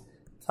 3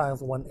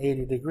 times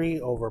 180 degree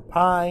over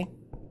pi.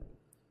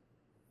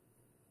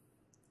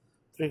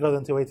 3 goes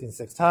into 18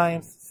 6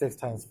 times. 6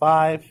 times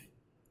 5.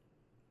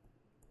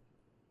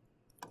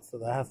 So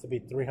that has to be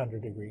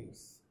 300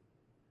 degrees.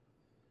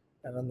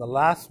 And then the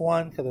last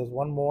one, because there's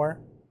one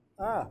more.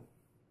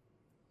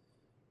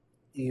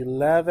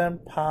 11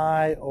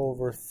 pi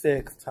over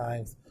 6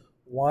 times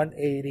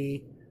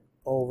 180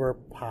 over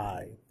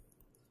pi.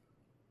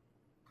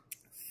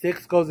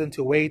 6 goes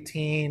into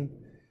 18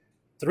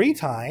 3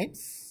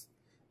 times.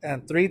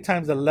 And 3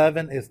 times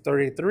 11 is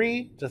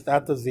 33. Just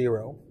add the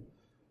 0.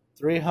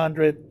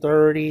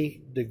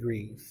 330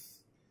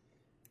 degrees.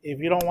 If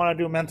you don't want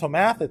to do mental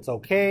math, it's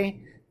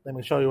okay. Let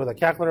me show you with a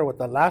calculator with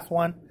the last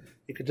one.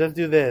 You could just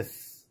do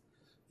this.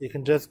 You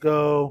can just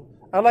go,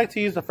 I like to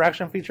use the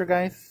fraction feature,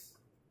 guys.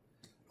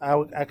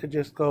 I could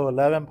just go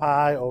 11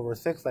 pi over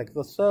 6 like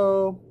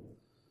so.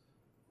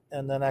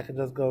 And then I can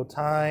just go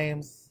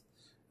times.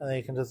 And then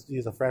you can just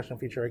use the fraction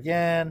feature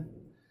again.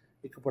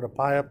 You can put a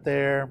pi up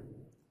there.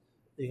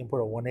 You can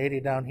put a 180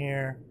 down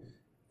here.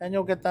 And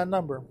you'll get that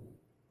number.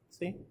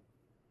 See?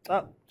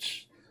 Oh,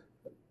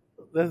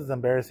 this is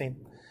embarrassing.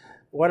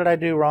 What did I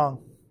do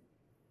wrong?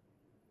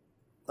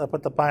 I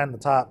put the pi on the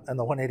top and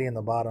the 180 in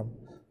the bottom.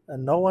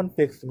 And no one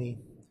fixed me.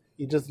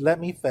 You just let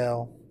me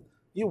fail.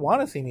 You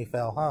want to see me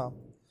fail, huh?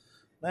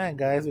 Man,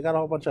 guys, we got a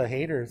whole bunch of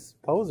haters.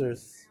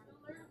 Posers.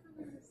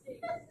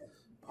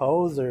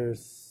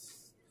 Posers.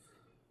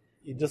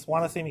 You just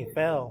want to see me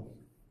fail.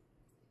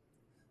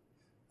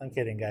 I'm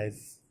kidding,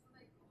 guys.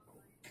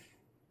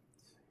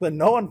 But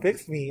no one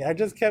fixed me. I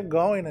just kept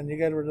going, and you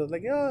guys were just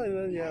like,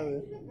 oh, yeah.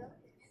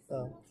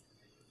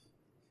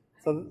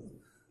 So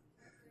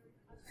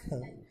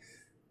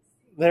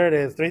there it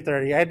is,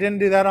 330. I didn't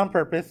do that on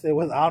purpose. It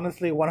was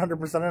honestly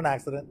 100% an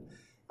accident.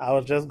 I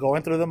was just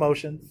going through the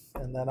motions,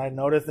 and then I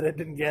noticed that it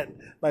didn't get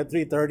my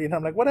 330, and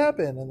I'm like, what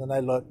happened? And then I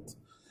looked.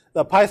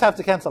 The pi's have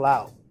to cancel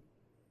out.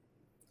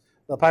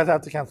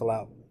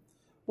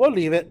 We'll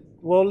leave it.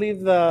 We'll leave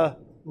the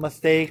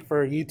mistake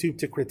for YouTube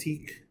to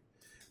critique.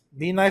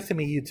 Be nice to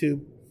me,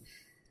 YouTube.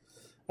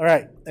 All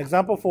right,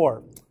 example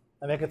 4.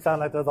 I make it sound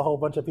like there's a whole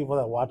bunch of people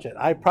that watch it.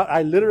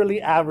 I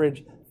literally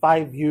average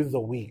 5 views a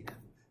week.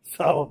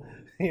 So,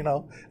 you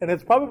know, and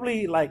it's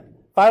probably like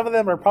 5 of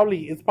them are probably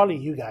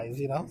you guys,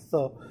 you know.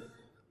 So,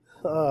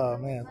 oh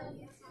man.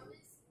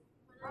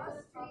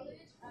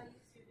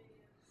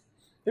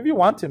 If you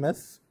want to,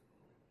 miss.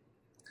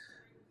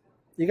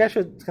 You guys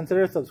should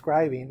consider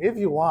subscribing if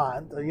you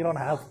want. You don't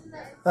have.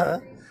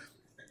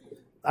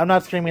 I'm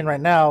not streaming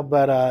right now,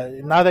 but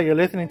now that you're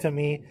listening to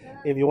me,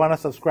 if you want to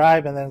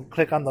subscribe and then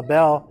click on the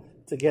bell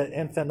to get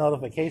instant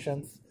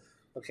notifications.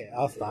 Okay,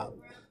 I'll stop.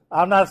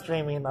 I'm not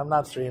streaming. All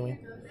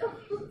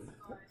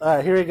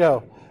right, here we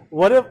go.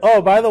 What if,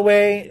 oh, by the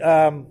way,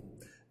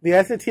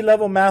 the SAT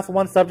level math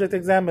 1 subject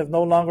exam is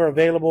no longer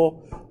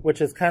available,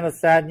 which is kind of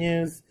sad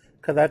news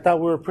because I thought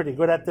we were pretty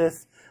good at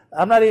this.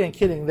 I'm not even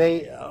kidding.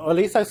 At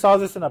least I saw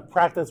this in a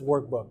practice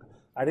workbook.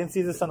 I didn't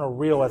see this on a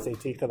real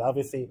SAT because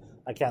obviously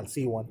I can't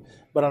see one.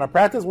 But on a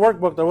practice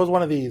workbook, there was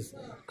one of these.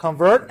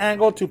 Convert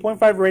angle 2.5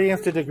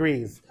 radians to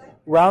degrees.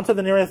 Round to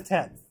the nearest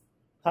tenth.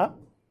 Huh?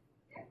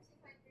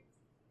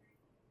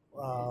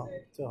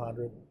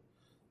 200.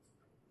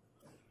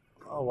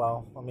 Oh,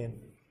 well, I mean.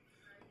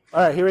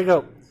 All right, here we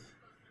go.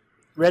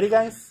 Ready,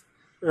 guys?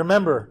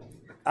 Remember,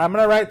 I'm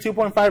going to write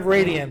 2.5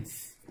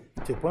 radians.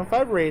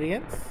 2.5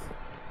 radians.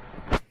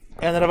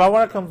 And then if I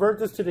want to convert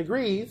this to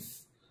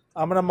degrees,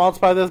 I'm going to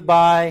multiply this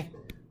by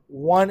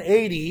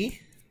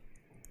 180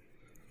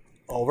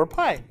 over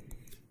pi.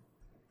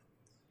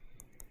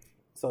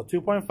 So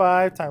 2.5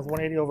 times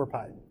 180 over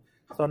pi.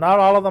 So not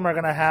all of them are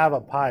going to have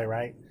a pi,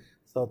 right?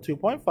 So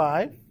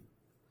 2.5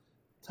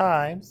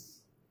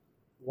 times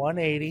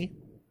 180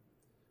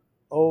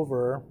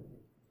 over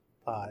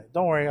pi.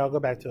 Don't worry, I'll go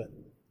back to it.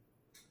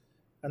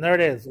 And there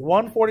it is,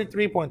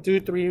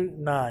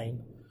 143.239.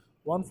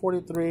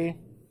 143.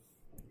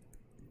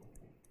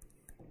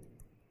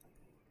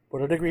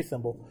 Put a degree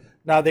symbol.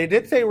 Now, they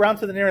did say round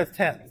to the nearest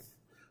tenth.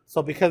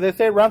 So because they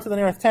say round to the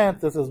nearest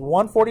tenth, this is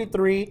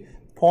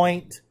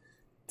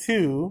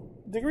 143.2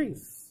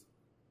 degrees.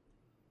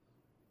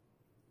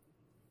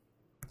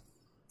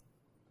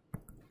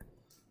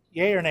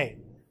 Yay or nay?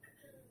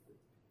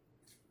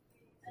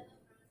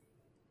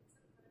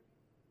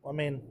 I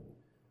mean,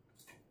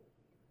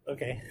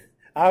 okay.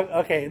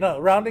 Okay, no,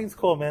 rounding's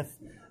cool, miss.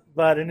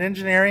 But in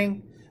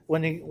engineering,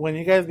 when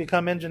you guys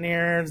become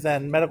engineers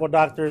and medical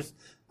doctors,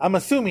 I'm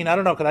assuming, I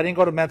don't know, because I didn't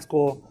go to med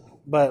school,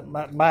 but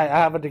I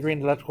have a degree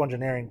in electrical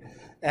engineering,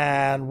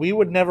 and we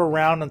would never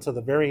round until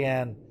the very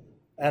end.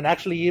 And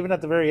actually, even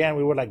at the very end,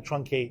 we would like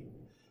truncate.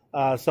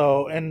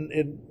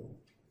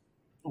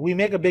 We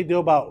make a big deal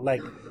about,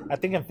 like, I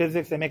think in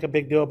physics, they make a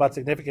big deal about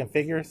significant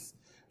figures.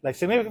 Like,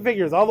 significant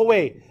figures all the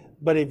way.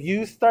 But if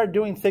you start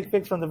doing sig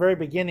figs from the very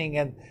beginning,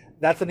 and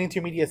that's an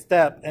intermediate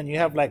step, and you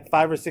have like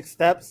 5 or 6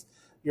 steps,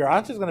 your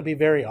answer is going to be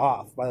very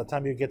off by the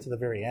time you get to the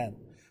very end.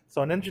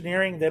 So in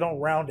engineering, they don't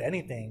round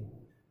anything.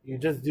 You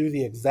just do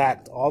the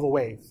exact all the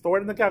way. Store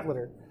it in the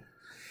calculator.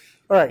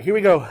 All right, here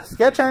we go.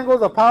 Sketch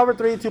angles of pi over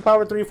 3, 2 pi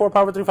over 3, 4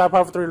 pi over 3, 5 pi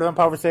over 3, 11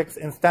 pi over 6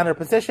 in standard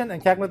position,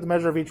 and calculate the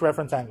measure of each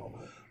reference angle.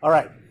 All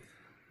right.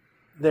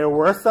 There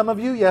were some of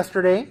you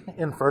yesterday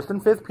in 1st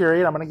and 5th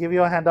period, I'm going to give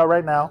you a handout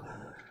right now,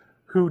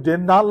 who did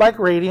not like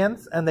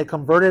radians, and they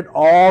converted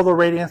all the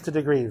radians to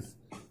degrees.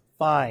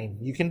 Fine,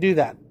 you can do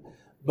that.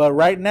 But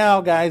right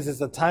now, guys, is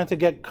the time to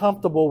get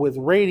comfortable with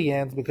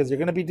radians, because you're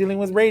going to be dealing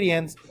with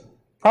radians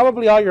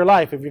probably all your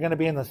life if you're going to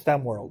be in the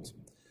STEM world.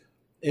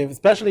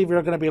 Especially if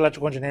you're going to be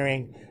electrical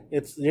engineering,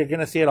 you're going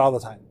to see it all the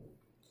time.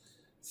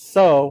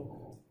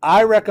 So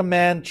I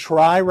recommend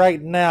try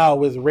right now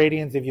with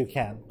radians if you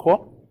can.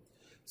 Cool?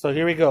 So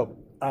here we go.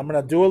 I'm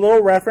going to do a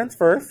little reference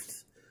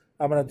first.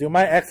 I'm going to do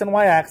my X and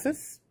Y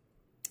axis.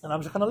 And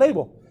I'm just going to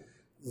label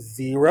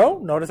 0.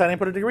 Notice I didn't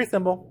put a degree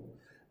symbol.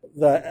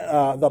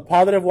 The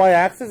positive Y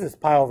axis is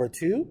pi over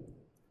 2.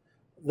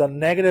 The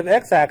negative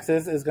X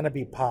axis is going to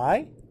be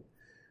pi.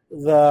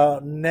 The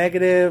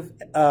negative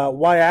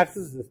Y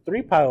axis is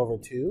 3 pi over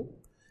 2.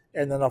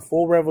 And then a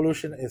full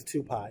revolution is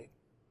 2 pi.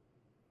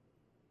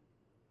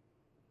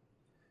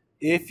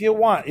 If you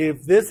want,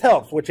 if this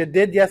helps, which it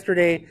did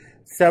yesterday,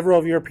 several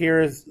of your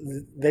peers,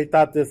 they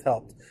thought this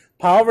helped.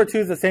 Pi over 2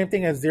 is the same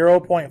thing as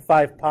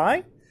 0.5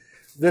 pi.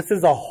 This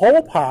is a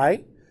whole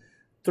pi.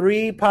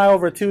 3 pi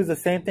over 2 is the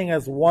same thing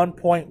as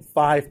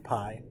 1.5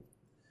 pi.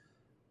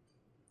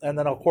 And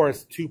then, of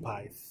course, 2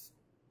 pi's.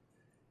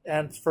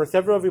 And for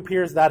several of your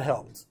peers, that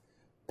helped.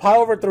 Pi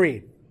over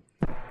 3.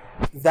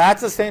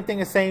 That's the same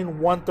thing as saying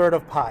 1/3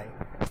 of pi.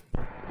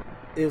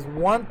 Is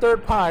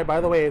 1/3 pi,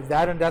 by the way, if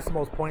that in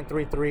decimals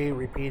 0.33,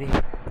 repeating,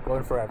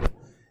 going forever,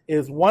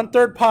 is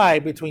 1/3 pi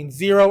between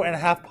 0 and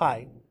half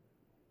pi?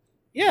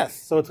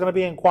 Yes, so it's going to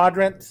be in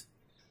quadrant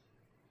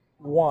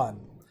 1.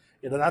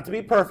 It doesn't have to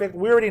be perfect.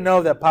 We already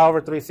know that pi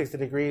over 3 is 60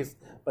 degrees,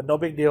 but no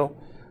big deal.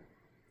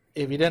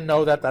 If you didn't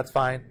know that, that's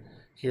fine.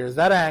 Here's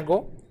that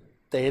angle.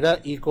 Theta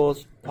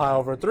equals pi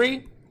over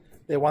 3.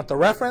 They want the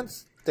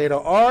reference. Theta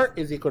r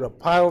is equal to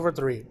pi over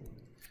 3.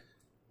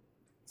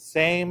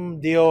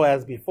 Same deal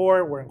as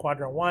before. We're in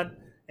quadrant 1.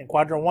 In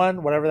quadrant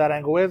 1, whatever that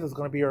angle is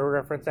going to be your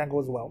reference angle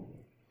as well.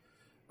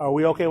 Are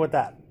we okay with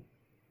that?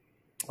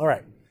 All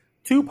right.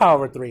 2 pi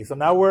over 3. So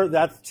now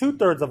that's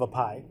 2/3 of a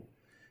pi.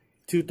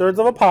 2/3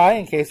 of a pi,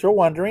 in case you're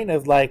wondering,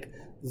 is like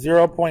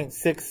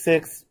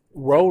 0.66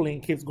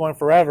 rolling, keeps going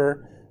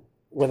forever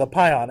with a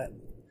pi on it.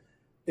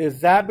 Is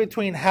that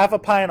between half a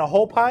pi and a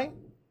whole pi?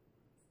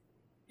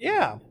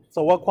 Yeah.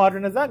 So what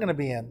quadrant is that going to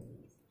be in?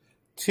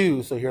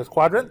 2. So here's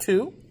quadrant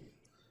 2.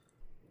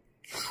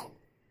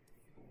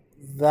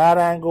 That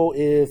angle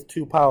is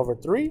 2 pi over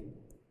 3.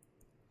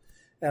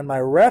 And my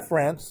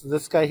reference,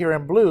 this guy here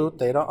in blue,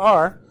 theta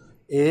r,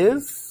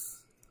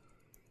 is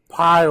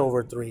pi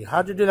over 3.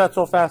 How'd you do that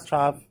so fast,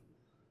 Chav?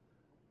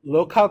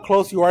 Look how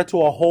close you are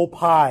to a whole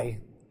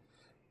pi.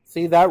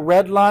 See, that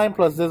red line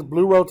plus this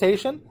blue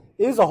rotation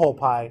is a whole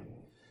pi.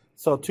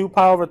 So 2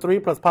 pi over 3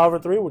 plus pi over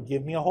 3 would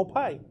give me a whole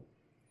pi.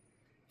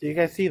 Do you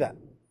guys see that?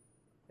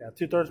 Yeah,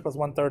 2/3 plus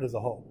 1/3 is a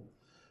whole.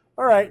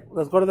 All right,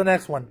 let's go to the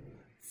next one.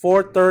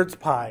 4/3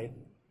 pi.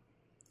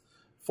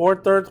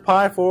 4/3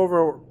 pi, 4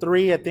 over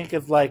 3, I think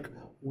is like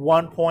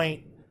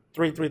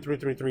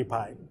 1.33333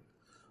 pi.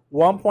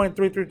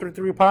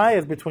 1.3333 pi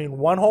is between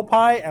 1 whole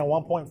pi and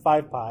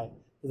 1.5 pi.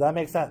 Does that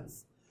make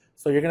sense?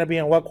 So you're going to be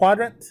in what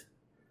quadrant?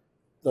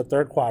 The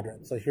third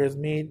quadrant. So here's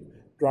me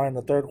drawing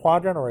the third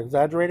quadrant or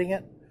exaggerating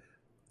it.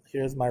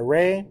 Here's my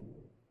ray.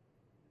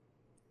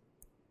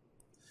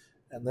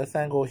 And this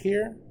angle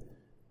here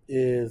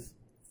is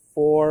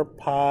 4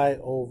 pi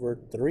over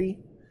 3.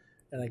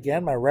 And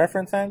again, my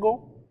reference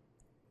angle,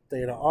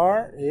 theta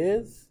r,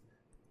 is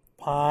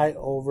pi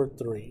over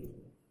 3.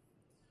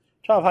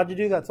 Chav, how'd you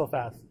do that so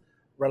fast?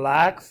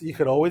 Relax. You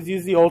could always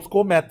use the old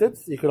school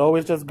methods. You could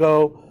always just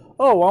go,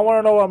 oh, I want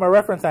to know what my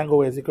reference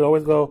angle is. You could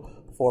always go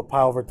 4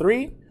 pi over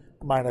 3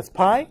 minus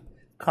pi,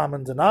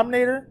 common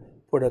denominator,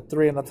 put a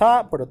 3 in the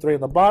top, put a 3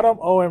 in the bottom.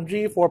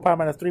 OMG, 4 pi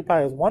minus 3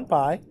 pi is 1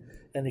 pi.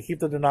 And you keep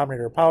the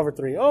denominator, pi over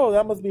 3. Oh,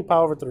 that must be pi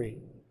over 3.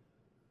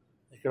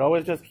 You could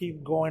always just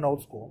keep going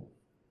old school.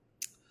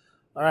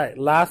 All right,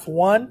 last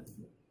one.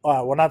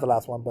 Well, not the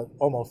last one, but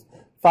almost.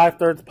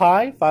 5/3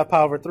 pi, 5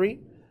 pi over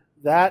 3.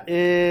 That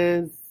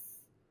is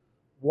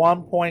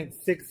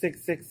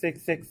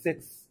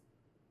 1.666666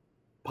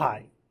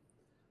 pi.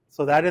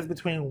 So that is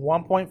between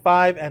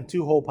 1.5 and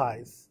 2 whole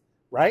pi's,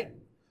 right?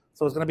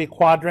 So it's going to be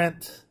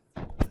quadrant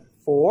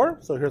 4.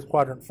 So here's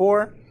quadrant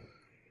 4.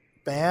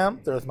 Bam,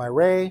 there's my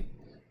ray.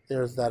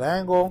 There's that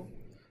angle.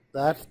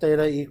 That's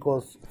theta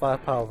equals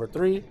 5 pi over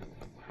 3.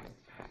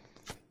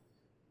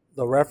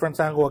 The reference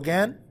angle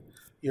again,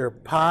 you're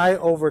pi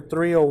over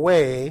 3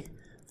 away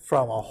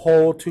from a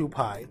whole 2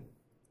 pi.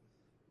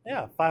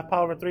 Yeah, 5 pi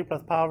over 3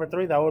 plus pi over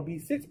 3, that would be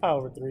 6 pi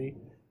over 3,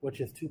 which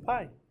is 2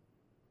 pi.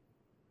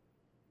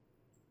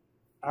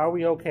 Are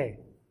we okay?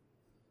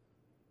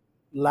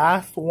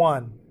 Last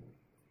one.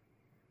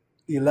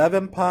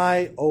 11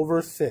 pi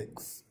over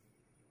 6.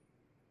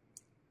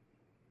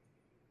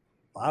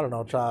 I don't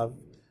know, Chav.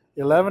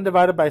 11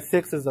 divided by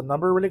 6 is a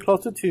number really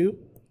close to 2,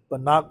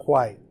 but not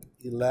quite.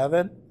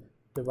 11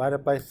 divided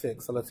by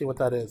 6. So let's see what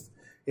that is.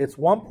 It's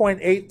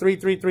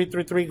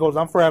 1.833333 goes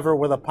on forever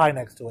with a pi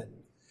next to it.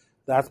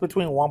 That's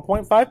between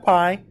 1.5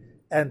 pi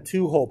and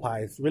 2 whole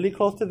pi's. Really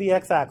close to the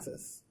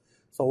x-axis.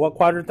 So what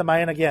quadrant am I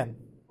in again?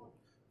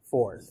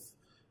 4th.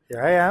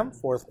 Here I am,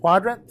 4th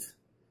quadrant.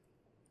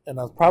 And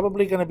that's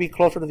probably going to be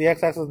closer to the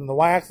x-axis than the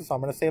y-axis, so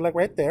I'm going to say like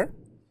right there.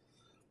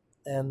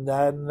 And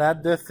then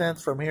that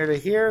distance from here to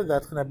here,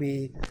 that's going to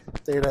be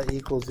theta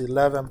equals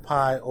 11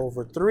 pi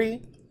over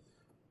 3.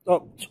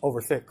 Oh,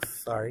 over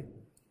 6, sorry.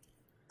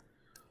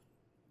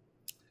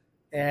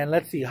 And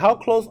let's see, how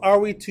close are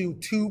we to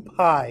 2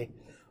 pi?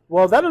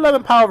 Well, that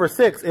 11 pi over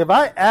 6, if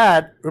I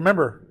add,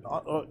 remember,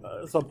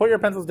 so put your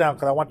pencils down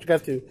because I want you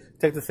guys to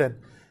take this in.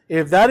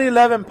 If that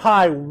 11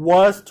 pi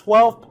was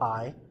 12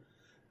 pi,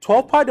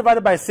 12 pi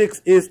divided by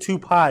 6 is 2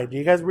 pi. Do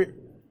you guys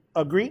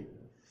agree?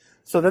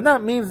 So then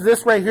that means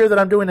this right here that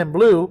I'm doing in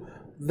blue,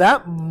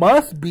 that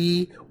must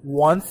be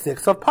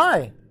 1/6 of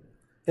pi.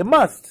 It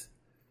must.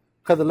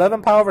 Because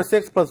 11 pi over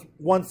 6 plus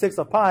 1/6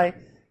 of pi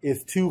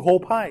is 2 whole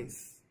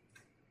pi's.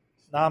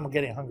 Now I'm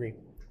getting hungry.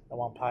 I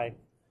want pie.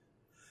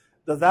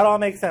 Does that all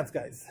make sense,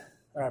 guys?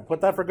 All right,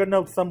 put that for good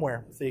notes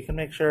somewhere so you can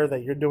make sure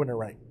that you're doing it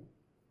right.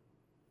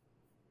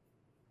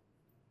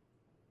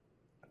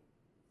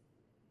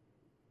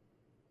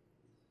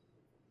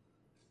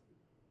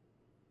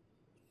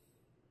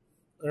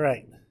 All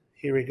right,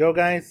 here we go,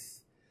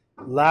 guys.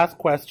 Last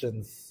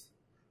questions.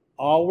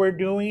 All we're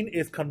doing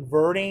is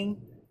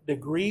converting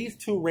degrees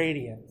to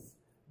radians,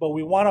 but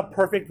we want a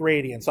perfect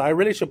radian. So I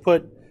really should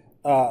put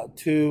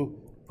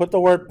the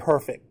word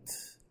perfect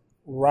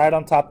right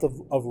on top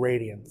of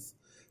radians.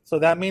 So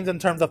that means in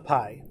terms of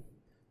pi,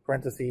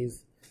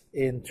 parentheses,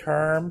 in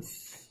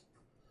terms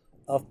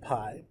of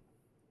pi.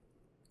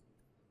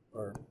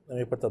 Or let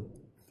me put the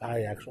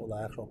actual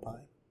pi.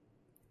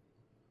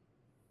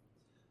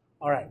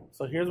 All right,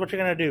 so here's what you're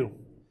going to do.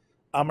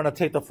 I'm going to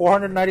take the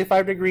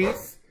 495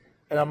 degrees,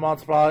 and I'm going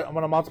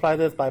to multiply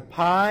this by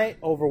pi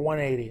over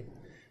 180.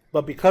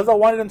 But because I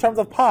want it in terms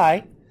of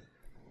pi,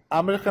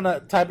 I'm just going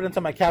to type it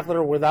into my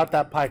calculator without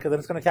that pi, because then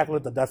it's going to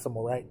calculate the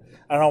decimal, right?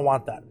 I don't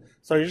want that.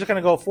 So you're just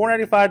going to go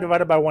 495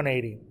 divided by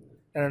 180,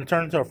 and then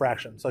turn it into a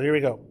fraction. So here we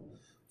go.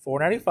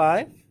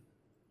 495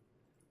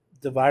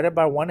 divided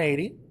by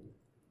 180.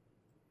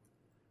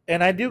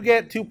 And I do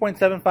get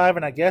 2.75,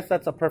 and I guess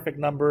that's a perfect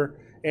number.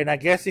 And I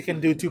guess you can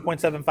do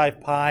 2.75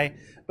 pi,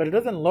 but it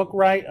doesn't look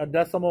right, a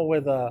decimal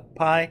with a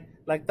pi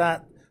like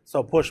that.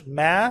 So push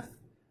math,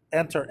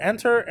 enter,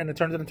 enter, and it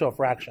turns it into a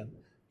fraction.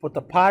 Put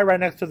the pi right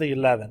next to the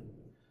 11.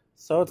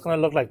 So it's going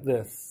to look like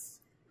this.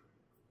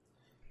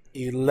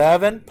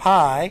 11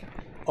 pi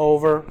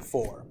over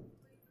 4.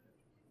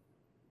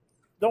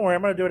 Don't worry,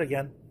 I'm going to do it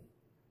again.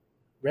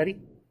 Ready?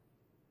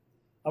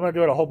 I'm going to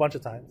do it a whole bunch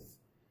of times.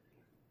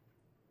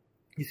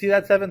 You see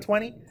that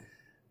 720?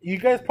 You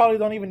guys probably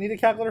don't even need a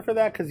calculator for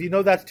that because you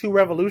know that's 2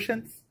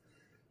 revolutions.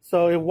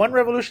 So if 1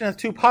 revolution is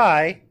 2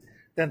 pi,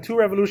 then 2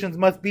 revolutions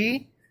must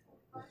be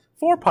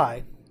 4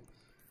 pi.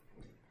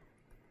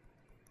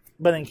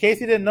 But in case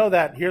you didn't know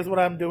that, here's what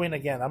I'm doing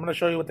again. I'm going to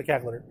show you with the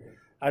calculator.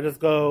 I just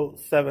go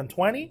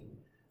 720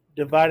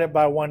 divided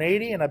by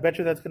 180, and I bet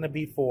you that's going to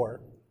be 4.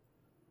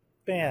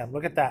 Bam,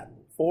 look at that.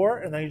 4,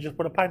 and then you just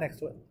put a pi next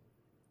to it.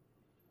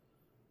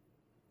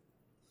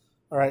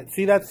 All right,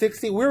 see that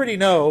 60? We already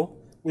know.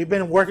 We've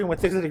been working with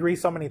 60 degrees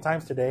so many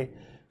times today.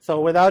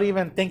 So without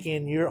even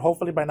thinking,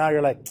 hopefully by now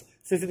you're like,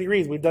 60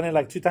 degrees, we've done it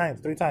like 2 times,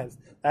 3 times.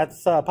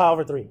 That's pi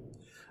over 3.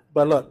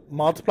 But look,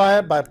 multiply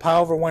it by pi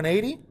over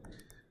 180.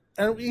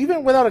 And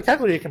even without a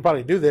calculator, you can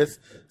probably do this.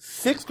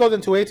 6 goes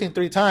into 18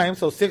 3 times,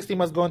 so 60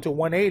 must go into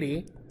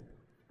 180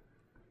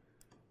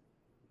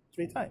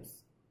 3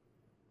 times.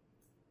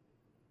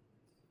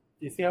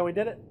 Do you see how we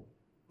did it?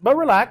 But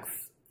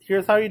relax.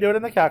 Here's how you do it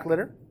in the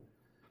calculator.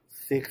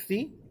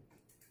 60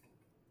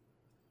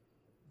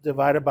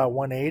 divided by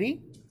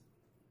 180.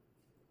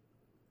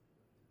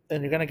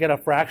 And you're going to get a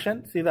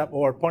fraction. See that?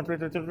 Or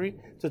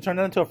 0.3323. To turn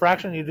it into a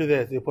fraction, you do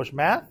this. You push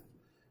math,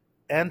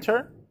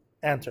 enter,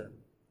 enter.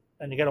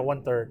 And you get a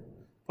 1/3.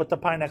 Put the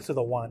pi next to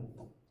the 1.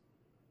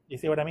 You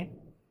see what I mean?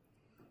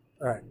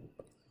 All right.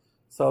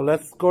 So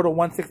let's go to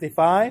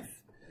 165.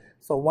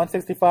 So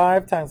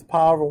 165 times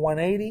pi over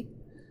 180.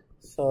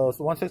 So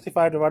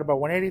 165 divided by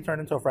 180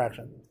 turned into a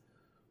fraction.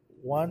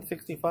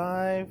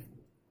 165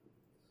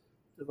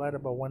 divided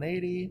by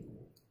 180.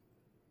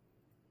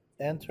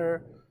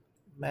 Enter.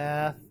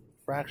 Math.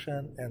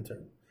 Fraction.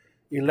 Enter.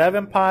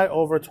 11 pi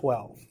over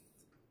 12.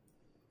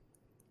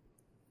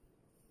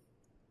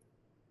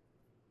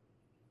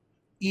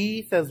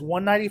 E says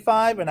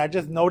 195, and I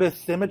just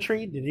noticed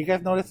symmetry. Did you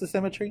guys notice the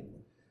symmetry?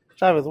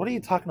 Chavez, what are you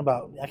talking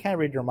about? I can't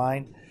read your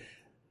mind.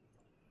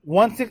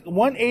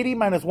 180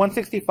 minus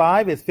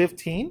 165 is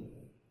 15.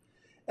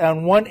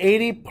 And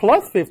 180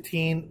 plus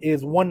 15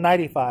 is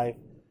 195.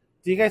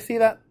 Do you guys see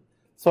that?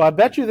 So I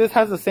bet you this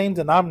has the same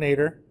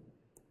denominator.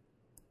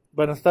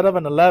 But instead of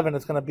an 11,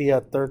 it's going to be a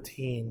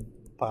 13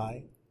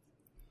 pi.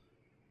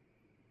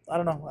 I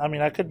don't know. I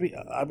mean,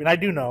 I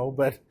do know,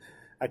 but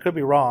I could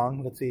be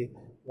wrong. Let's see.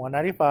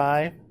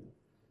 195.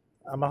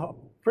 I'm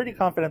pretty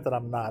confident that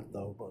I'm not,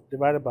 though. But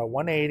divided by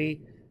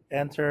 180,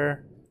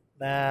 enter,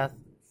 math,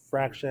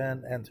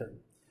 fraction, enter.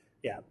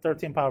 Yeah,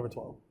 13 pi over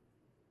 12.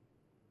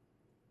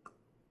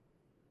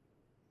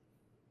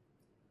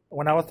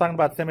 When I was talking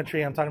about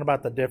symmetry, I'm talking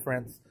about the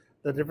difference.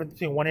 The difference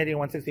between 180 and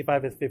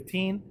 165 is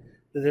 15.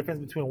 The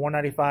difference between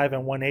 195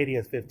 and 180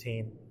 is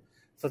 15.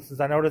 So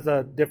since I noticed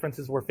the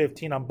differences were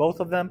 15 on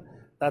both of them,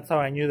 that's how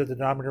I knew that the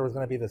denominator was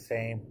going to be the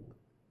same.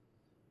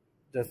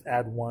 Just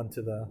add 1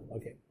 to the,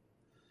 okay.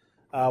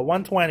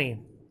 120.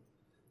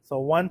 So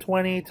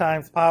 120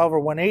 times pi over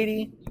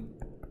 180.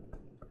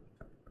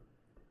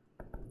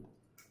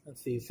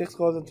 Let's see, 6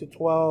 goes into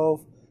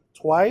 12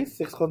 twice.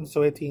 6 goes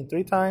into 18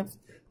 3 times.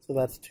 So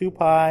that's 2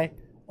 pi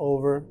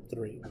over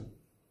 3.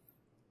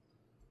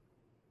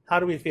 How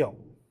do we feel?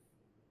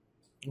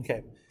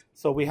 Okay,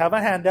 so we have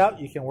a handout.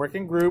 You can work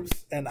in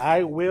groups, and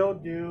I will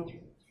do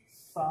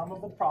some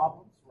of the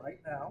problems right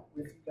now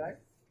with you guys.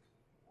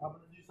 I'm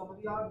going to do some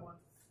of the odd ones.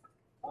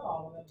 Not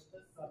all of them, but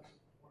this stuff.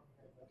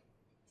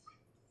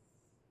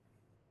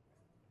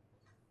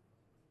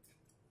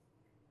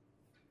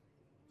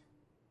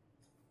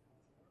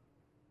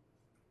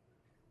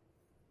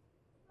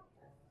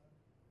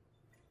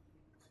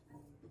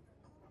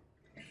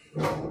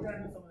 We're going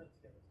to do some of this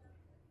together.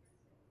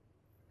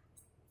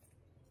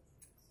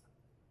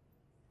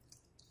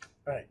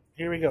 All right,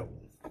 here we go.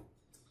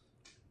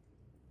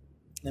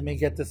 Let me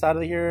get this out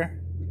of here.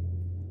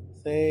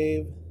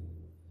 Save.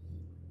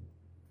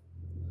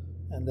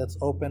 And let's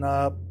open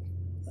up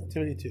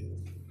activity 2.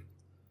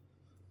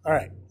 All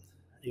right,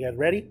 you guys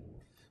ready?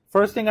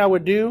 First thing I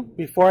would do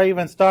before I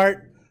even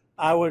start,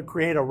 I would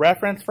create a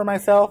reference for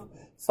myself.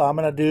 So I'm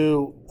going to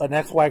do an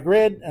XY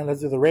grid, and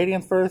let's do the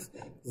radians first.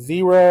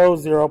 0,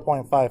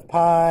 0.5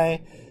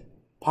 pi,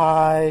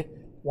 pi,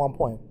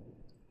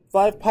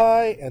 1.5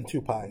 pi, and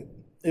 2 pi.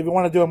 If you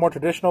want to do a more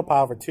traditional, pi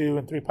over 2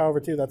 and 3 pi over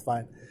 2, that's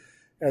fine.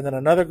 And then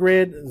another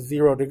grid,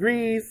 0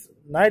 degrees,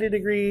 90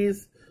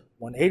 degrees,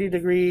 180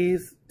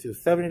 degrees,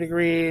 270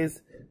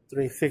 degrees,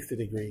 360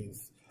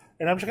 degrees.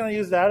 And I'm just going to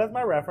use that as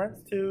my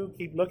reference to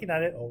keep looking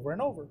at it over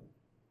and over.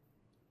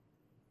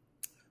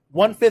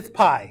 1/5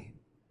 pi.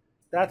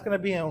 That's going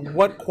to be in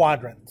what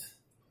quadrant?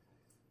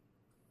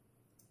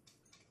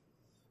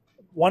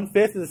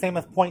 1/5 is the same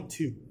as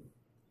 0.2.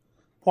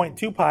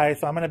 0.2 pi,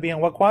 so I'm going to be in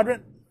what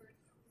quadrant?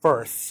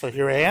 First. So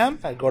here I am.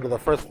 I go to the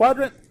first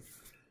quadrant.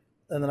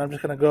 And then I'm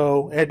just going to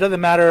go, it doesn't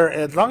matter,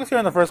 as long as you're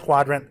in the first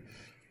quadrant.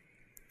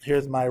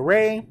 Here's my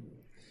ray.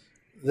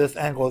 This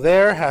angle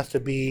there has to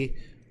be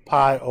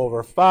pi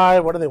over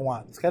 5. What do they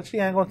want? Sketch the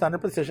angle in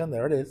standard position.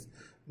 There it is.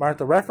 Mark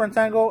the reference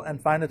angle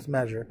and find its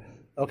measure.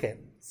 Okay,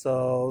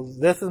 so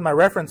this is my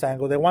reference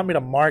angle. They want me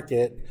to mark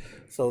it.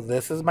 So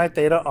this is my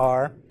theta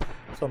r.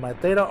 So my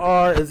theta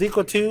r is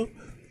equal to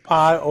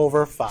pi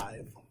over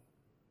 5.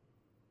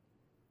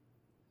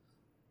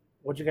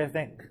 What do you guys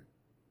think?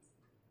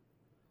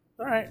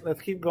 All right,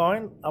 let's keep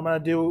going. I'm going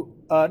to do,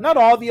 not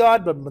all the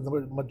odd, but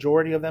the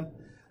majority of them.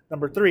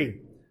 Number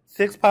 3,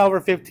 6 pi over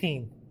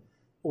 15.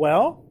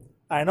 Well,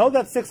 I know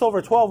that 6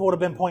 over 12 would have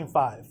been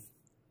 0.5.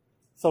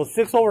 So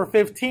 6 over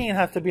 15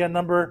 has to be a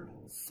number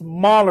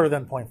smaller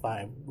than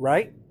 0.5,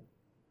 right?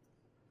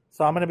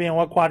 So I'm going to be in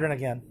what quadrant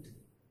again?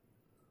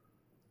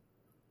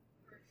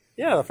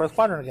 Yeah, the first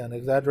quadrant again.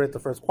 Exaggerate the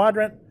first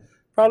quadrant.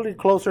 Probably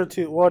closer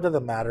to, well, it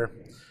doesn't matter.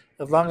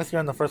 As long as you're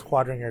in the first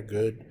quadrant, you're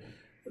good.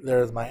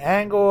 There's my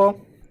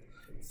angle,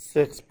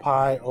 6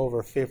 pi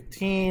over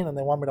 15, and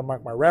they want me to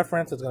mark my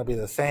reference. It's going to be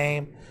the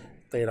same,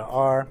 theta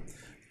r.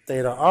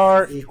 Theta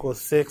r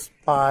equals 6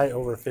 pi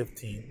over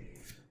 15.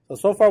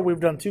 So far we've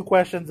done 2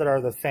 questions that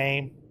are the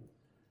same.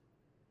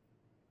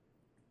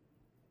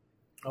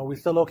 Are we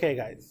still okay,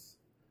 guys?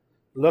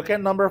 Look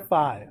at number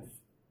 5.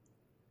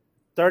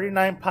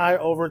 39 pi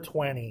over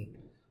 20.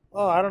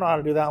 Oh, I don't know how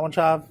to do that one,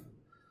 Chav.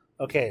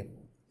 Okay.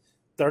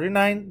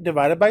 39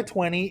 divided by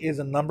 20 is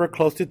a number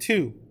close to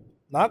 2.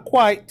 Not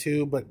quite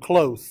 2, but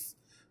close.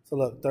 So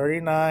look,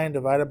 39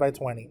 divided by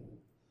 20.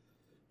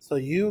 So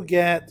you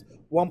get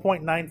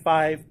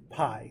 1.95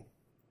 pi.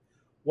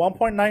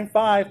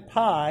 1.95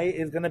 pi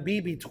is going to be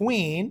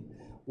between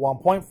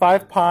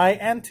 1.5 pi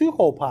and 2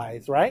 whole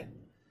pi's, right?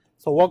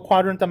 So what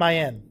quadrant am I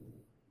in?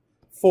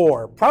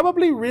 4.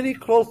 Probably really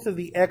close to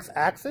the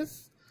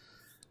x-axis.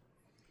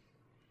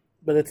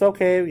 But it's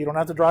okay. You don't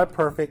have to draw it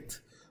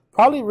perfect.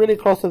 Probably really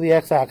close to the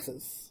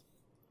x-axis.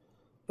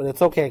 But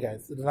it's okay,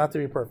 guys. It doesn't have to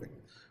be perfect.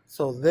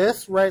 So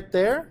this right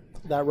there,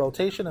 that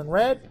rotation in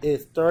red,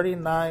 is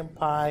 39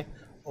 pi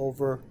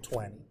over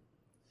 20.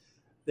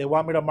 They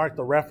want me to mark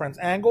the reference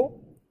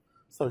angle.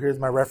 So here's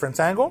my reference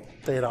angle,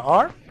 theta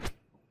r.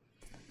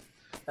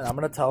 And I'm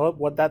going to tell it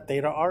what that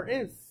theta r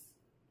is.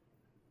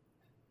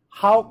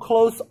 How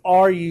close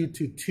are you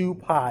to 2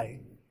 pi?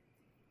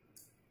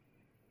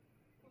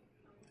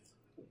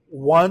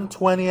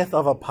 1/20th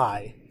of a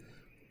pi.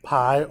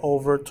 Pi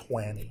over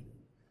 20.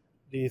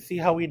 Do you see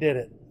how we did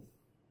it?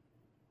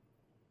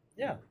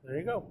 Yeah, there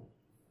you go.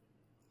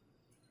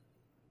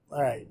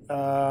 All right,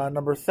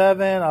 number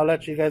 7, I'll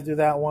let you guys do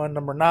that one.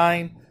 Number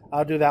 9,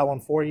 I'll do that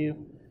one for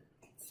you.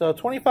 So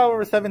 25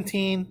 over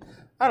 17,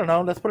 I don't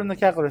know, let's put it in the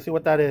calculator, see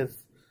what that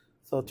is.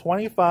 So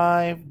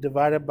 25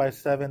 divided by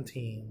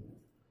 17.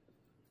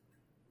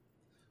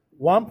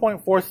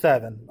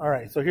 1.47. All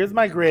right, so here's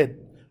my grid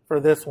for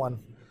this one.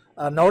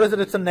 Notice that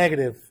it's a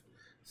negative.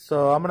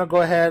 So I'm going to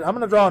go ahead, I'm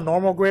going to draw a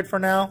normal grid for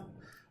now,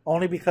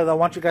 only because I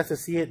want you guys to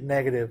see it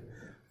negative.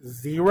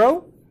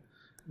 0,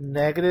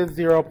 negative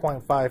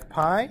 0.5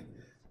 pi,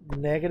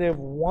 negative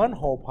 1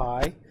 whole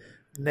pi,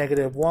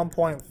 negative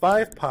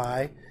 1.5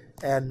 pi,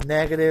 and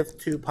negative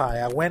 2 pi.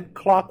 I went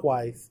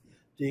clockwise.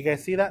 Do you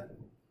guys see that?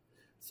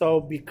 So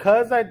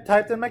because I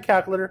typed in my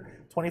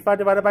calculator, 25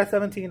 divided by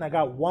 17, I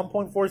got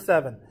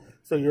 1.47.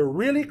 So you're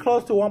really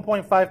close to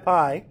 1.5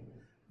 pi,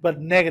 but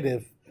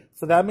negative.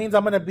 So that means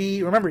I'm going to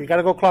be, remember, you got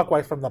to go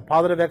clockwise from the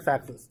positive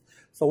x-axis.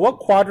 So what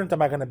quadrant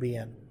am I going to be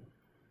in?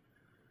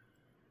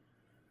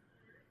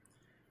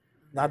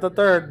 Not the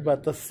third,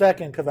 but the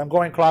second, because I'm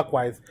going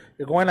clockwise.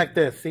 You're going like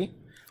this, see?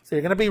 So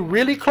you're going to be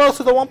really close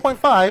to the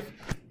 1.5,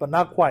 but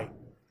not quite.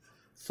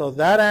 So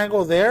that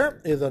angle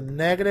there is a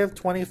negative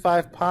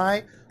 25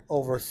 pi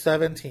over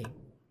 17.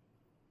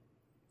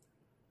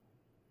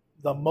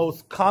 The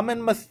most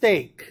common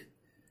mistake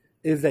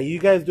is that you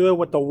guys do it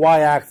with the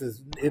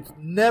y-axis. It's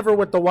never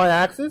with the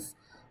y-axis.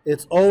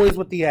 It's always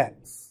with the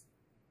x.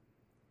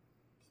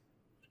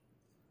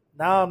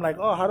 Now I'm like,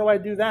 oh, how do I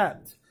do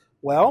that?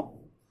 Well,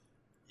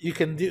 you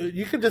can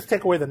just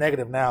take away the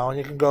negative now.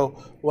 You can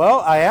go, well,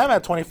 I am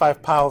at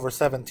 25 pi over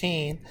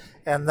 17,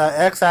 and the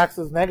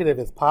x-axis negative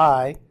is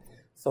pi.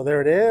 So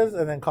there it is,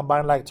 and then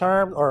combine like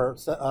terms, or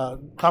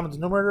common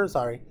denominator,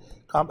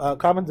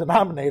 common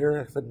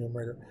denominator, I said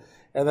numerator.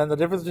 And then the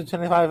difference between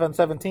 25 and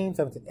 17,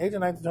 17, 18,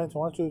 19, 20,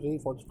 21, 22, 23,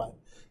 24, 25.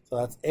 So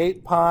that's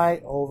 8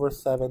 pi over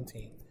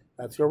 17.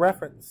 That's your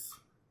reference.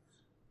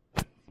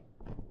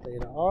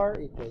 Theta r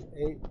equals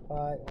 8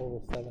 pi over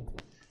 17.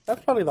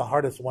 That's probably the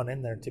hardest one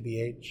in there to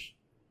be h.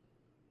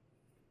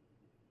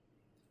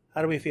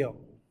 How do we feel?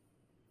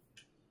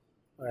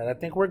 All right, I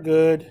think we're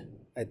good.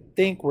 I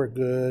think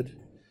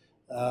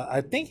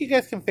you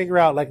guys can figure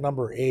out like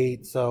number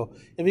 8. So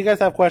if you guys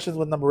have questions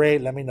with number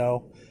 8, let me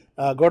know.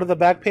 Go to the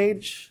back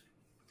page.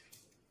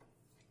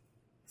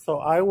 So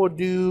I will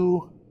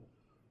do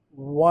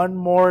one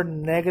more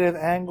negative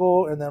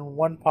angle and then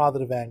one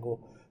positive angle.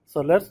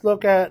 So let's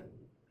look at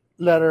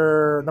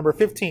letter number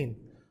 15,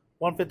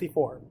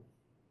 154.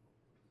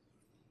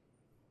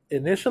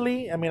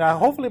 Initially, I mean,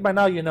 hopefully by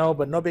now you know,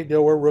 but no big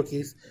deal, we're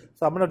rookies.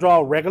 So I'm going to draw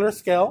a regular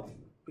scale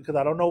because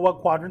I don't know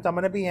what quadrant I'm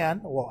going to be in.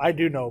 Well, I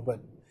do know, but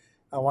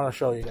I want to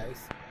show you guys.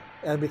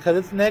 And because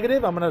it's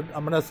negative, I'm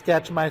gonna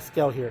sketch my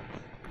scale here.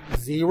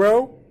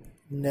 0,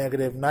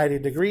 negative 90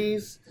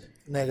 degrees,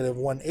 negative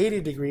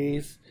 180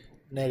 degrees,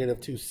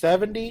 negative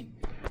 270,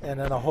 and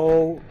then a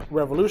whole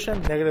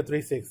revolution, negative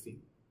 360.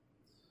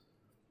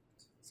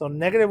 So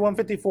negative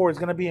 154 is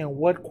going to be in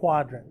what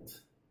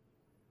quadrant?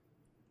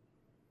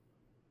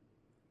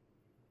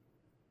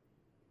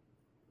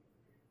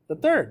 The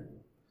third.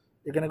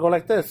 You're going to go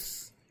like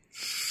this.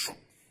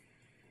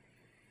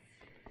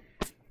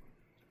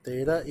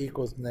 Theta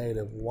equals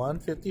negative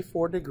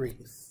 154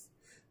 degrees.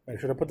 Make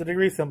sure to put the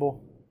degree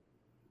symbol.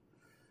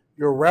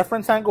 Your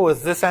reference angle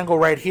is this angle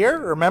right here.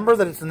 Remember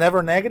that it's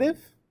never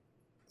negative.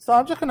 So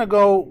I'm just going to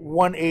go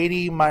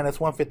 180 minus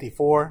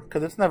 154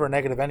 because it's never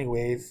negative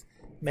anyways.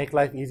 Make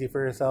life easy for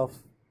yourself.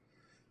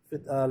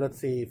 Let's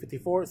see,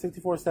 54,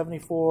 64,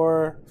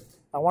 74.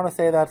 I want to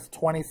say that's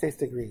 26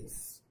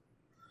 degrees.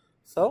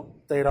 So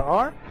theta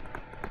r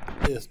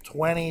is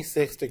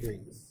 26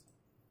 degrees.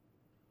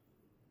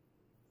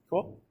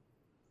 Cool.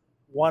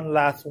 One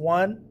last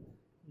one,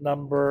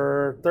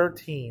 number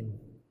 13.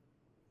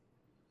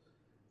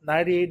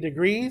 98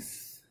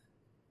 degrees.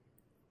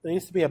 There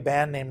used to be a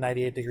band named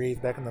 98 Degrees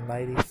back in the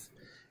 90s.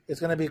 It's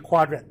going to be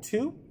quadrant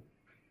 2.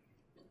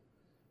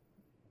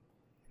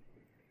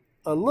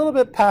 A little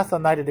bit past the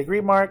 90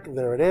 degree mark.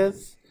 There it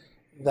is.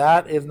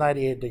 That is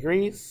 98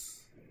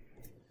 degrees.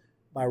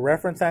 My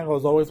reference angle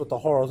is always with the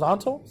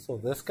horizontal, so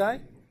this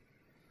guy.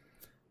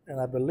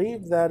 And I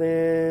believe that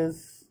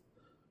is,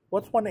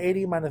 what's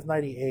 180 minus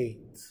 98?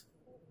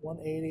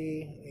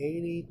 180,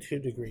 82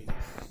 degrees.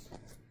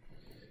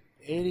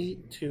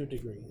 82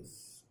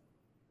 degrees.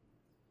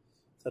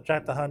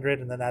 Subtract 100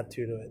 and then add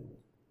 2 to it.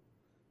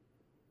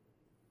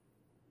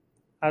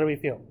 How do we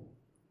feel?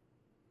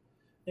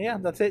 Yeah,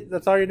 that's it.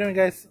 That's all you're doing,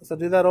 guys. So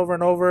do that over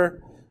and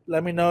over.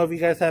 Let me know if you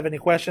guys have any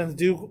questions.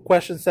 Do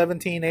questions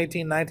 17,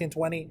 18, 19,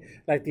 20,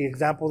 like the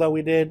example that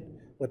we did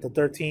with the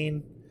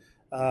 13.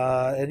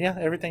 And yeah,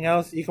 everything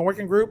else. You can work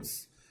in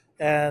groups.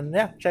 And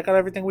yeah, check out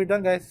everything we've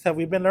done, guys. Have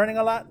we been learning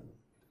a lot?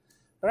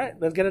 All right,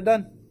 let's get it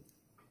done.